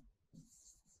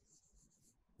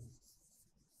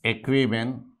එක්වීමෙන්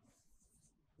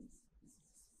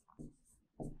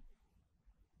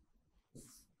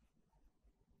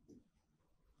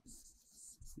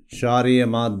ශාරීය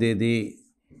මාධ්‍යයේදී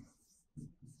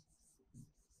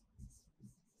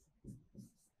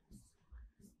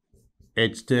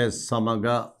HTS සමග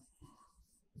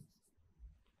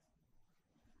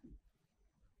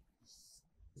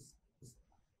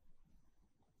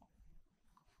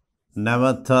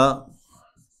නැවත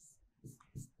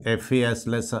FES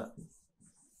ලෙස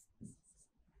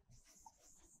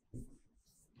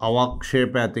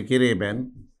අවක්ෂේප ඇති කිරීමෙන්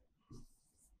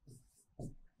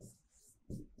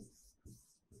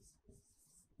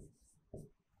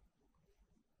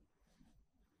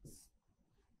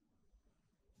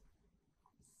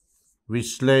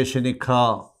විශ්ලේෂණික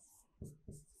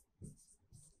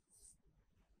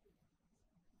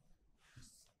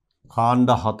කාණ්ඩ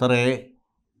 4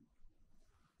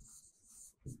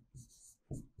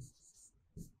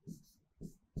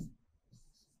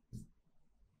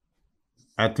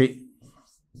 ඇති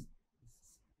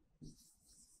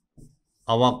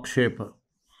අවක්ෂේප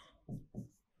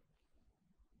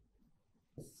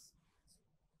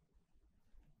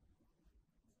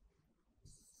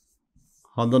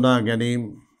හඳුනා ගැනීම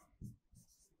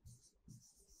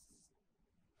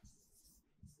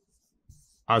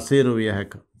අසීරු විය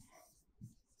හැක.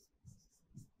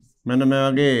 මෙන්න මේ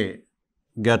වගේ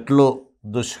ගැටලු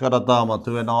දුෂ්කරතා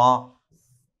මතුවෙනවා.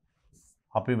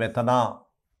 අපි මෙතන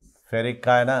ෆෙරික්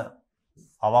අයන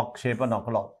අවක්ෂේප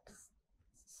නොකළොත්.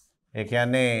 ඒ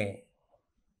කියන්නේ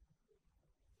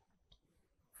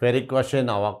ෆෙරික් වශයෙන්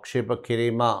අවක්ෂේප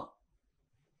කිරීම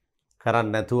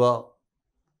කරන්නේ නැතුව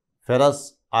ෆෙරස්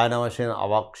අයන වශයෙන්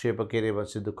අවක්ෂේප කිරීම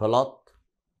සිදු කළොත්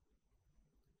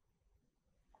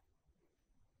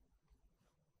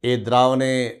ඒ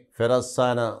ද්‍රාවණයේ ෆෙරස්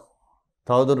අයන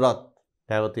තවදුරටත්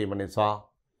පැවතීම නිසා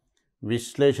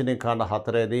විශ්ලේෂණික කාණ්ඩ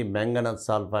 4 මැංගනස්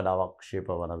සල්ෆයිඩ් අවක්ෂේප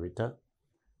වන විට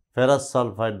ෆෙරස්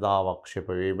සල්ෆයිඩ්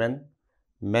අවක්ෂේප වීමෙන්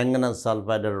මැංගනස්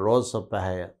සල්ෆයිඩ් රෝස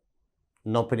පැහැය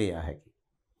නොපෙනිය හැකියි.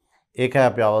 ඒකයි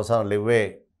අපි අවසාන ලිව්වේ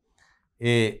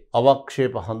ඒ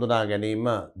අවක්ෂේප හඳුනා ගැනීම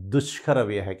දුෂ්කර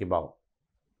විය හැකි බව.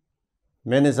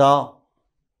 මේ නිසා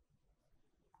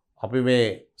අපි මේ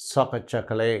සාකච්ඡා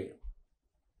කළේ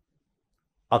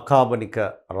අකාබනික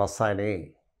රසායනයේ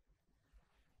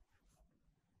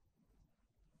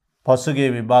පසුගිය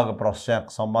විභාග ප්‍රශ්නයක්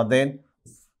සම්බන්ධයෙන්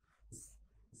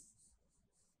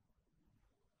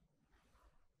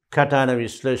කැටයන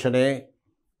විශ්ලේෂණයේ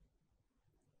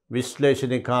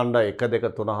විශ්ලේෂණී කාණ්ඩ 1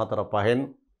 2 3 4 5න්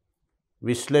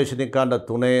විශ්ලේෂණී කාණ්ඩ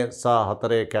 3 සහ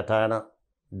 4 කැටයන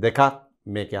දෙකක්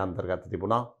මේකේ අන්තර්ගත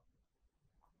තිබුණා.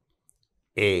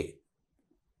 ඒ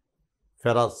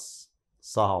ෆෙරස්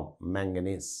සහ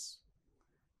මැංගනීස්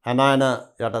ඇනයන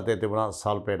යටතේ තිබුණා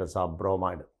සල්ෆේට් සහ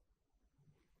බ්‍රෝමයිඩ්.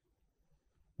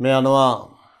 මේ අනුව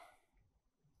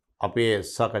අපි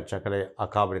සාකච්ඡා කළේ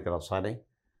අකාබනික රසායනයේ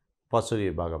පසුගිය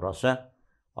විභාග ප්‍රශ්න.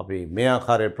 අපි මේ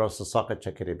ආකාරයේ ප්‍රශ්න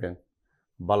සාකච්ඡා කිරීමෙන්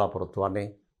බලාපොරොත්තු වන්නේ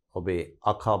ඔබේ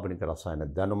අකාබනික රසායන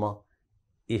දැනුම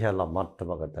ඉහළ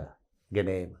මට්ටමකට ගෙන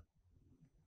ඒම.